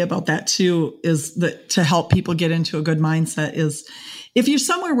want to say about that too is that to help people get into a good mindset is if you're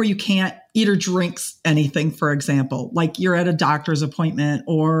somewhere where you can't eat or drink anything, for example, like you're at a doctor's appointment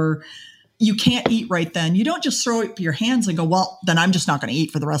or you can't eat right then, you don't just throw up your hands and go, well, then I'm just not going to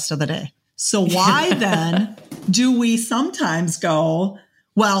eat for the rest of the day. So why then do we sometimes go,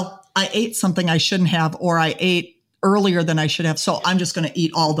 well, I ate something I shouldn't have, or I ate earlier than I should have, so I'm just going to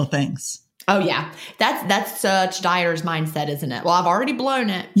eat all the things. Oh, yeah. That's such dieter's mindset, isn't it? Well, I've already blown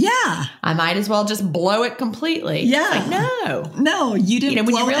it. Yeah. I might as well just blow it completely. Yeah. It's like, no, you didn't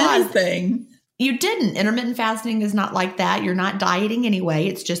blow anything. You didn't. Intermittent fasting is not like that. You're not dieting anyway.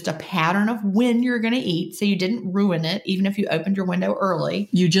 It's just a pattern of when you're going to eat. So you didn't ruin it, even if you opened your window early.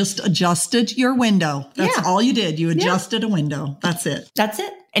 You just adjusted your window. That's all you did. You adjusted a window. That's it. That's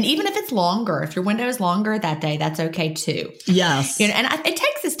it. And even if it's longer, if your window is longer that day, that's okay too. Yes. And it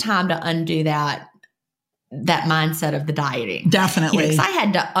takes us time to undo that mindset of the dieting. Definitely. Because I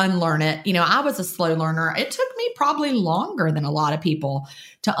had to unlearn it. I was a slow learner. It took me probably longer than a lot of people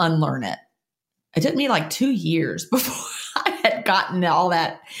to unlearn it. It took me like 2 years before I had gotten all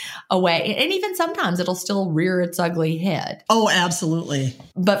that away. And even sometimes it'll still rear its ugly head. Oh, absolutely.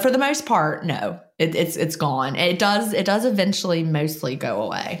 But for the most part, no, it's gone. It does eventually mostly go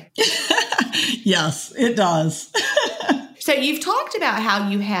away. Yes, it does. So you've talked about how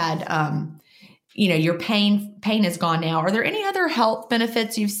you had, your pain is gone now. Are there any other health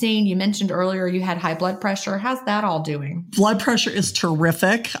benefits you've seen? You mentioned earlier you had high blood pressure. How's that all doing? Blood pressure is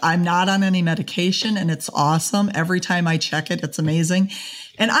terrific. I'm not on any medication and it's awesome. Every time I check it, it's amazing.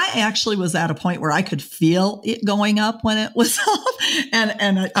 And I actually was at a point where I could feel it going up when it was up.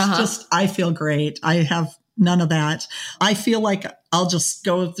 And it's just, I feel great. I have none of that. I feel like I'll just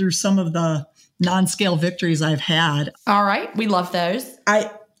go through some of the non-scale victories I've had. All right. We love those.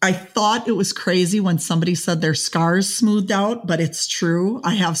 I thought it was crazy when somebody said their scars smoothed out, but it's true.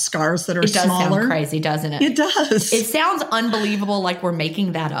 I have scars that are smaller. It does sound crazy, doesn't it? It does. It sounds unbelievable, like we're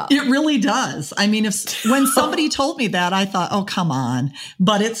making that up. It really does. I mean, when somebody told me that, I thought, oh, come on.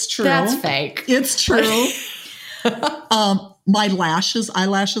 But it's true. That's fake. It's true. My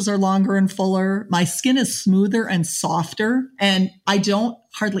eyelashes are longer and fuller. My skin is smoother and softer. And I don't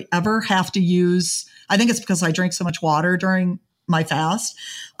hardly ever have to use, I think it's because I drink so much water during my fast.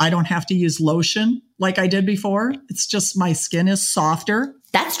 I don't have to use lotion like I did before. It's just my skin is softer.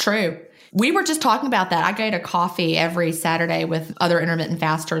 That's true. We were just talking about that. I go to coffee every Saturday with other intermittent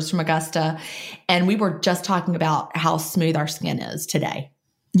fasters from Augusta, and we were just talking about how smooth our skin is today.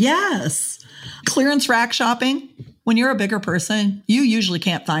 Yes. Clearance rack shopping. When you're a bigger person, you usually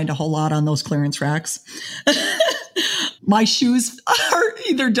can't find a whole lot on those clearance racks. My shoes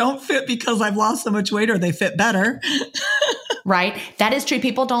either don't fit because I've lost so much weight or they fit better. Right. That is true.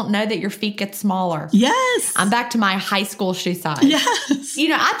 People don't know that your feet get smaller. Yes. I'm back to my high school shoe size. Yes.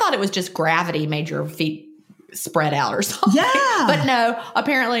 I thought it was just gravity made your feet spread out or something. Yeah. But no,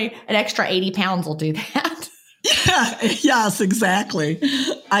 apparently an extra 80 pounds will do that. Yeah. Yes, exactly.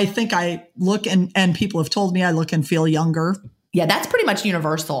 I think I look and people have told me I look and feel younger. Yeah, that's pretty much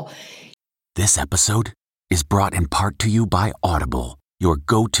universal. This episode is brought in part to you by Audible, your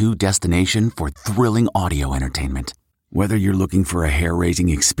go-to destination for thrilling audio entertainment. Whether you're looking for a hair-raising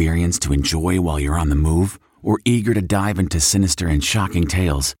experience to enjoy while you're on the move or eager to dive into sinister and shocking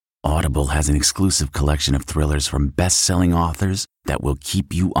tales, Audible has an exclusive collection of thrillers from best-selling authors that will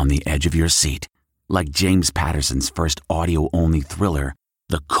keep you on the edge of your seat. Like James Patterson's first audio-only thriller,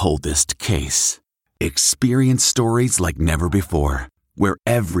 The Coldest Case. Experience stories like never before, where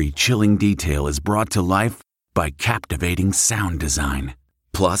every chilling detail is brought to life by captivating sound design.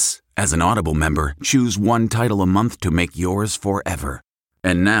 Plus, as an Audible member, choose one title a month to make yours forever.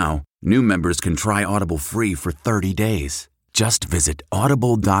 And now, new members can try Audible free for 30 days. Just visit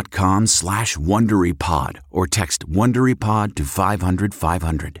audible.com/WonderyPod or text WonderyPod to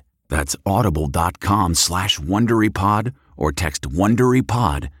 500-500. That's audible.com/WonderyPod or text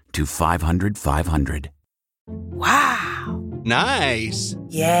WonderyPod to 500-500. Wow. Nice.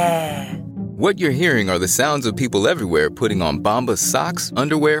 Yeah. What you're hearing are the sounds of people everywhere putting on Bombas socks,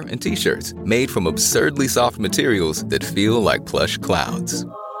 underwear, and T-shirts made from absurdly soft materials that feel like plush clouds.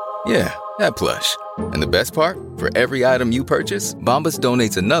 Yeah, that plush. And the best part? For every item you purchase, Bombas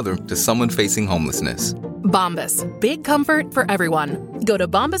donates another to someone facing homelessness. Bombas. Big comfort for everyone. Go to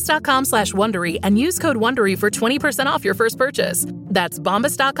bombas.com/Wondery and use code Wondery for 20% off your first purchase. That's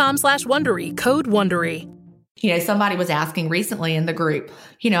bombas.com/Wondery, code Wondery. Somebody was asking recently in the group,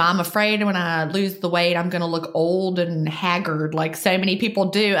 I'm afraid when I lose the weight, I'm going to look old and haggard like so many people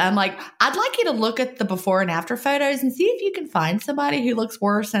do. I'm like, I'd like you to look at the before and after photos and see if you can find somebody who looks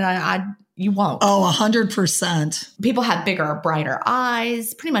worse. And you won't. Oh, 100%. People have bigger, brighter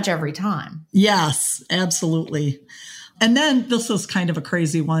eyes pretty much every time. Yes, absolutely. And then this is kind of a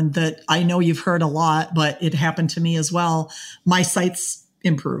crazy one that I know you've heard a lot, but it happened to me as well. My sight's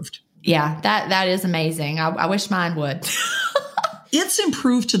improved. Yeah, that is amazing. I wish mine would. It's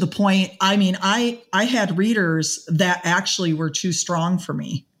improved to the point, I had readers that actually were too strong for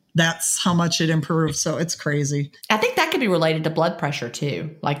me. That's how much it improved. So it's crazy. I think that could be related to blood pressure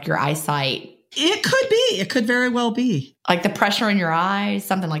too, like your eyesight. It could be. It could very well be. Like the pressure in your eyes,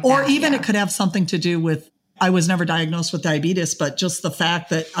 something like that. Or even it could have something to do with, I was never diagnosed with diabetes, but just the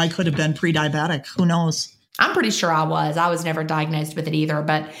fact that I could have been pre-diabetic. Who knows? I'm pretty sure I was. I was never diagnosed with it either,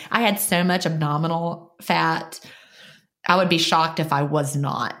 but I had so much abdominal fat. I would be shocked if I was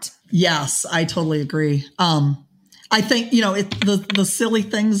not. Yes, I totally agree. I think, the silly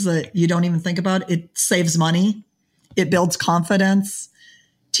things that you don't even think about, it saves money. It builds confidence,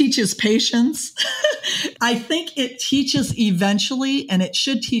 teaches patience. I think it teaches eventually, and it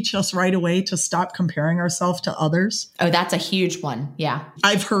should teach us right away to stop comparing ourselves to others. Oh, that's a huge one. Yeah.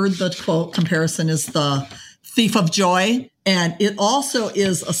 I've heard the quote, comparison is the thief of joy. And it also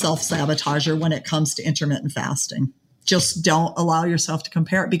is a self-sabotager when it comes to intermittent fasting. Just don't allow yourself to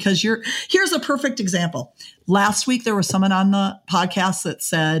compare it because here's a perfect example. Last week, there was someone on the podcast that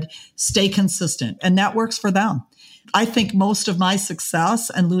said, stay consistent, and that works for them. I think most of my success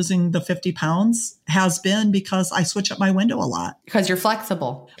and losing the 50 pounds has been because I switch up my window a lot. Because you're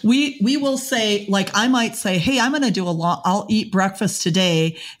flexible. We will say, like, I might say, hey, I'm going to do I'll eat breakfast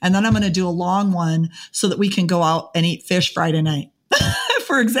today, and then I'm going to do a long one so that we can go out and eat fish Friday night,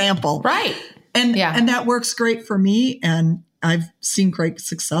 for example. Right. And that works great for me. And I've seen great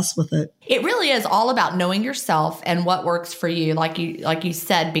success with it. It really is all about knowing yourself and what works for you, like you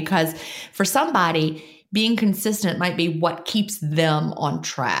said, because for somebody, being consistent might be what keeps them on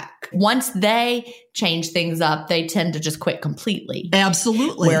track. Once they change things up, they tend to just quit completely.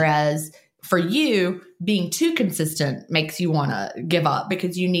 Absolutely. Whereas for you, being too consistent makes you want to give up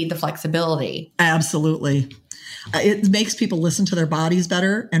because you need the flexibility. Absolutely. It makes people listen to their bodies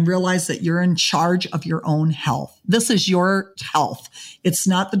better and realize that you're in charge of your own health. This is your health. It's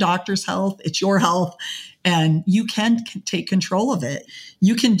not the doctor's health. It's your health. And you can take control of it.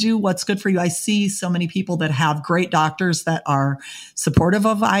 You can do what's good for you. I see so many people that have great doctors that are supportive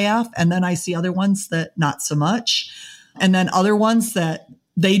of IF. And then I see other ones that not so much. And then other ones that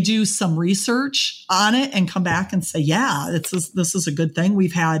they do some research on it and come back and say, yeah, this is a good thing.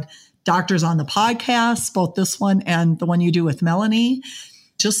 We've had doctors on the podcast, both this one and the one you do with Melanie.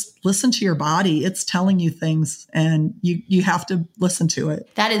 Just listen to your body. It's telling you things and you have to listen to it.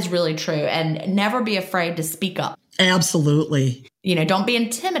 That is really true. And never be afraid to speak up. Absolutely. Don't be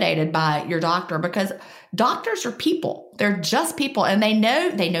intimidated by your doctor because doctors are people. They're just people and they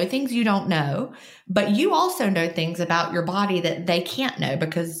know things you don't know, but you also know things about your body that they can't know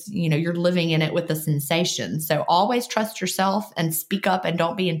because, you're living in it with the sensation. So always trust yourself and speak up and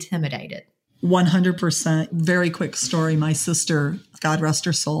don't be intimidated. 100%. Very quick story. My sister, God rest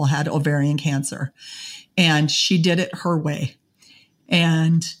her soul, had ovarian cancer and she did it her way.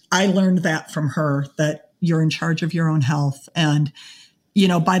 And I learned that from her, that you're in charge of your own health. And,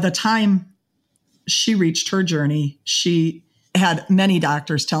 by the time she reached her journey, she had many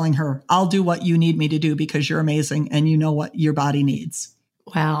doctors telling her, I'll do what you need me to do because you're amazing and you know what your body needs.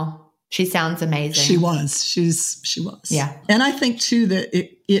 Wow. She sounds amazing. She was. She was. Yeah. And I think too that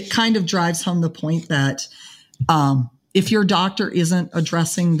it kind of drives home the point that if your doctor isn't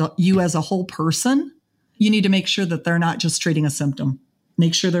addressing you as a whole person, you need to make sure that they're not just treating a symptom.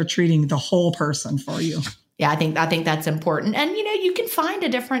 Make sure they're treating the whole person for you. Yeah, I think that's important. And, you can find a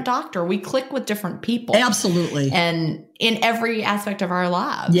different doctor. We click with different people. Absolutely. And in every aspect of our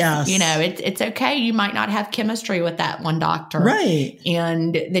lives. Yes. It's okay. You might not have chemistry with that one doctor. Right.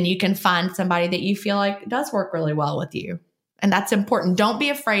 And then you can find somebody that you feel like does work really well with you. And that's important. Don't be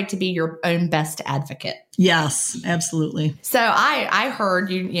afraid to be your own best advocate. Yes, absolutely. So I heard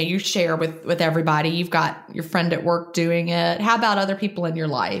you share with everybody. You've got your friend at work doing it. How about other people in your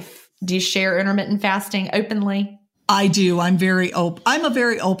life? Do you share intermittent fasting openly? I do. I'm very open. I'm a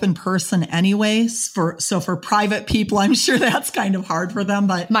very open person anyways. For private people, I'm sure that's kind of hard for them,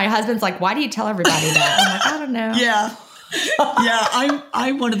 but my husband's like, why do you tell everybody that? I'm like, I don't know. Yeah. Yeah,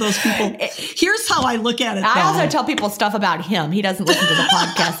 I'm one of those people. Here's how I look at it. I also tell people stuff about him. He doesn't listen to the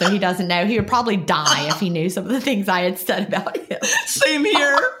podcast, so he doesn't know. He would probably die if he knew some of the things I had said about him. Same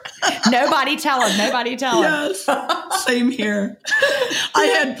here. Nobody tell him. Nobody tell him. Yes, same here. I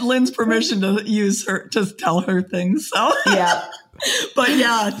had Lynn's permission to use her to tell her things. So yeah. But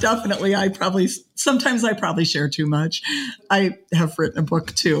yeah, definitely. Sometimes I probably share too much. I have written a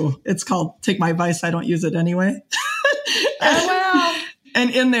book too. It's called Take My Advice, I Don't Use It Anyway. Oh, wow. And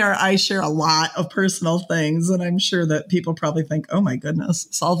in there, I share a lot of personal things. And I'm sure that people probably think, oh my goodness,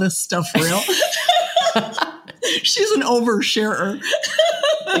 is all this stuff real? She's an oversharer.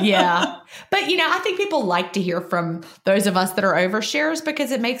 Yeah. But, I think people like to hear from those of us that are oversharers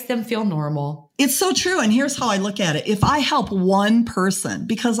because it makes them feel normal. It's so true. And here's how I look at it. If I help one person,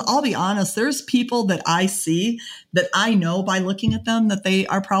 because I'll be honest, there's people that I see that I know by looking at them that they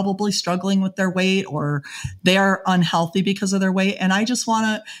are probably struggling with their weight or they are unhealthy because of their weight. And I just want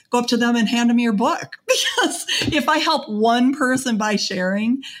to go up to them and hand them your book. Because if I help one person by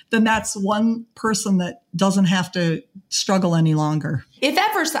sharing, then that's one person that doesn't have to struggle any longer. If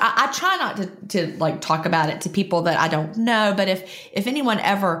ever, I try not to like talk about it to people that I don't know, but if anyone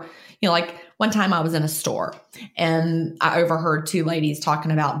ever, like one time I was in a store and I overheard two ladies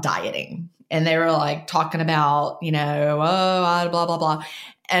talking about dieting and they were like talking about, blah, blah, blah.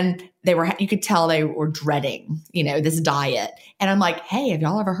 And you could tell they were dreading, this diet. And I'm like, hey, have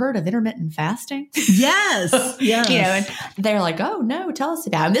y'all ever heard of intermittent fasting? Yes. Yes. And they're like, oh no, tell us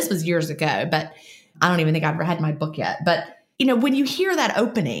about it. And this was years ago, but I don't even think I've ever had my book yet. But when you hear that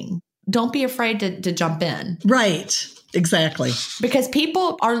opening, don't be afraid to jump in. Right. Exactly. Because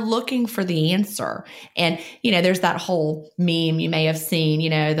people are looking for the answer. And, there's that whole meme you may have seen,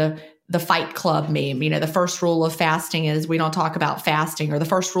 the Fight Club meme, the first rule of fasting is we don't talk about fasting, or the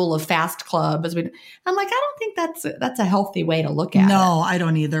first rule of Fast Club is I'm like, I don't think that's a healthy way to look at it. No, I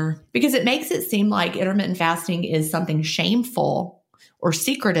don't either. Because it makes it seem like intermittent fasting is something shameful or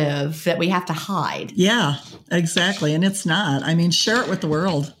secretive that we have to hide. Yeah, exactly. And it's not. I mean, share it with the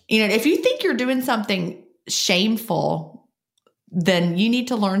world. If you think you're doing something shameful then you need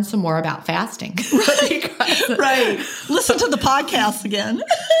to learn some more about fasting. Right. Listen to the podcast again.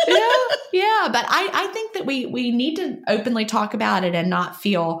 Yeah. But I think that we need to openly talk about it and not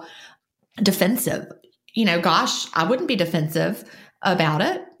feel defensive. Gosh, I wouldn't be defensive about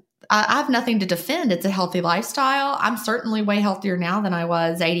it. I have nothing to defend. It's a healthy lifestyle. I'm certainly way healthier now than I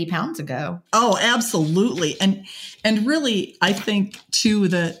was 80 pounds ago. Oh, absolutely. And really, I think too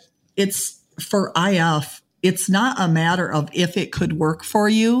that it's for IF, it's not a matter of if it could work for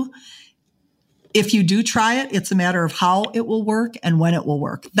you. If you do try it, it's a matter of how it will work and when it will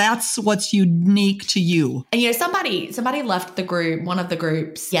work. That's what's unique to you. And, somebody left the group, one of the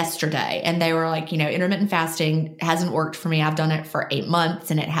groups yesterday, and they were like, intermittent fasting hasn't worked for me. I've done it for 8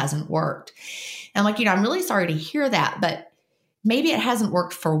 months and it hasn't worked. And I'm like, I'm really sorry to hear that, but maybe it hasn't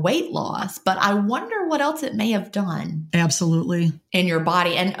worked for weight loss, but I wonder what else it may have done. Absolutely. In your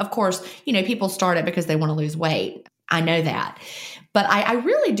body. And of course, people start it because they want to lose weight. I know that. But I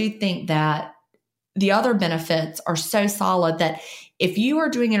really do think that the other benefits are so solid that if you are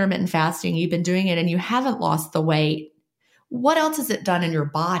doing intermittent fasting, you've been doing it and you haven't lost the weight, what else has it done in your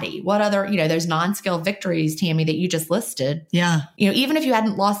body? What other, those non-scale victories, Tammy, that you just listed? Yeah. Even if you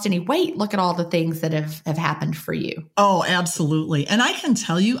hadn't lost any weight, look at all the things that have happened for you. Oh, absolutely. And I can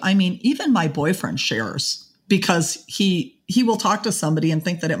tell you, even my boyfriend shares because he will talk to somebody and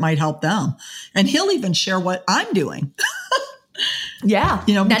think that it might help them. And he'll even share what I'm doing. Yeah.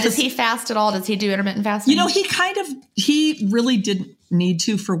 Now, does he fast at all? Does he do intermittent fasting? He really didn't need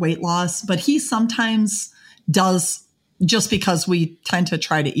to for weight loss, but he sometimes does just because we tend to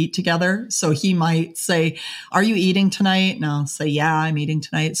try to eat together. So he might say, are you eating tonight? And I'll say, yeah, I'm eating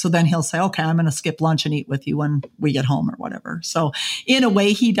tonight. So then he'll say, okay, I'm going to skip lunch and eat with you when we get home or whatever. So in a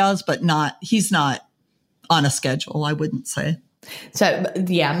way he does, but he's not on a schedule, I wouldn't say. So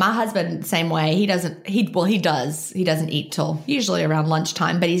yeah, my husband, same way. He doesn't eat till usually around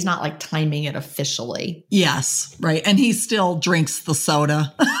lunchtime, but he's not like timing it officially. Yes. Right. And he still drinks the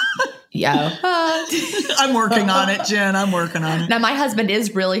soda. Yeah. I'm working on it, Jen. I'm working on it. Now my husband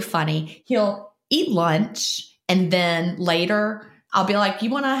is really funny. He'll eat lunch and then later I'll be like, you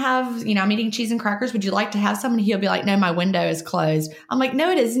want to have, I'm eating cheese and crackers. Would you like to have some? And he'll be like, no, my window is closed. I'm like,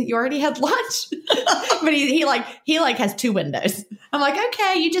 no, it isn't. You already had lunch. But he has 2 windows. I'm like,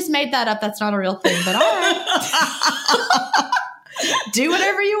 okay, you just made that up. That's not a real thing, but all right. Do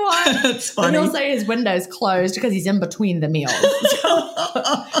whatever you want. That's funny. And he'll say his window's closed because he's in between the meals. So,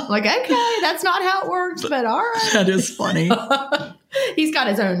 I'm like, okay, that's not how it works, but all right. That is funny. He's got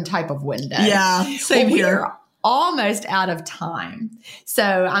his own type of window. Yeah, same here. We're almost out of time. So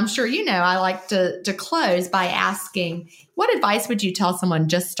I'm sure I like to close by asking, what advice would you tell someone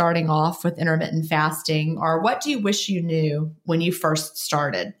just starting off with intermittent fasting, or what do you wish you knew when you first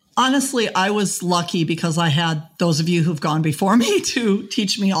started? Honestly, I was lucky because I had those of you who've gone before me to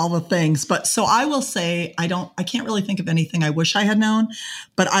teach me all the things. But so I will say, I can't really think of anything I wish I had known,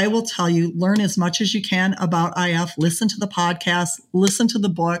 but I will tell you, learn as much as you can about IF, listen to the podcast, listen to the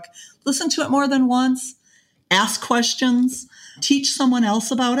book, listen to it more than once. Ask questions, teach someone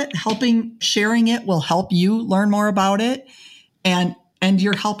else about it. Sharing it will help you learn more about it, and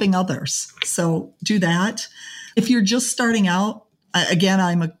you're helping others. So do that. If you're just starting out, again,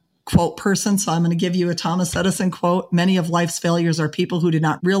 I'm a quote person, so I'm going to give you a Thomas Edison quote. Many of life's failures are people who did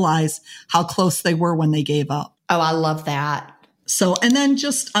not realize how close they were when they gave up. Oh, I love that. So, and then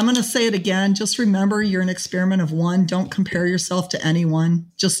I'm going to say it again. Just remember, you're an experiment of one. Don't compare yourself to anyone.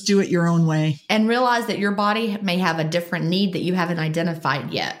 Just do it your own way. And realize that your body may have a different need that you haven't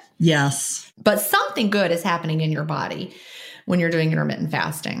identified yet. Yes. But something good is happening in your body when you're doing intermittent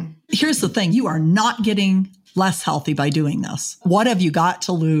fasting. Here's the thing. You are not getting less healthy by doing this. What have you got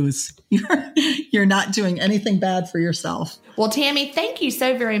to lose? You're not doing anything bad for yourself. Well, Tammy, thank you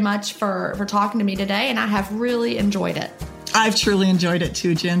so very much for talking to me today. And I have really enjoyed it. I've truly enjoyed it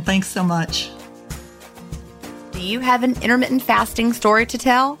too, Jen. Thanks so much. Do you have an intermittent fasting story to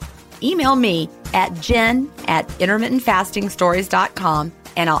tell? Email me at jen@intermittentfastingstories.com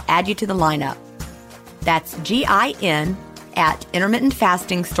and I'll add you to the lineup. That's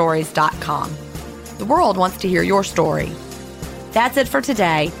GIN@intermittentfastingstories.com. The world wants to hear your story. That's it for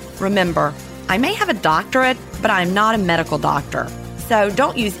today. Remember, I may have a doctorate, but I'm not a medical doctor. So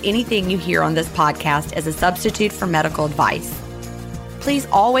don't use anything you hear on this podcast as a substitute for medical advice. Please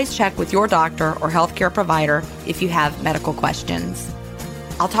always check with your doctor or healthcare provider if you have medical questions.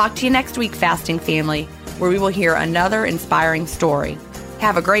 I'll talk to you next week, Fasting Family, where we will hear another inspiring story.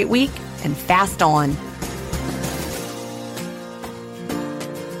 Have a great week and fast on.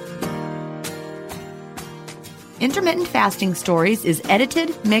 Intermittent Fasting Stories is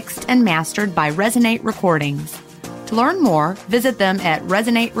edited, mixed, and mastered by Resonate Recordings. To learn more, visit them at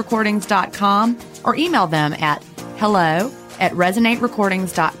resonaterecordings.com or email them at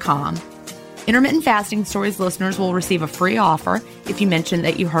hello@resonaterecordings.com. Intermittent Fasting Stories listeners will receive a free offer if you mention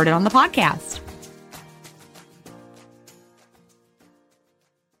that you heard it on the podcast.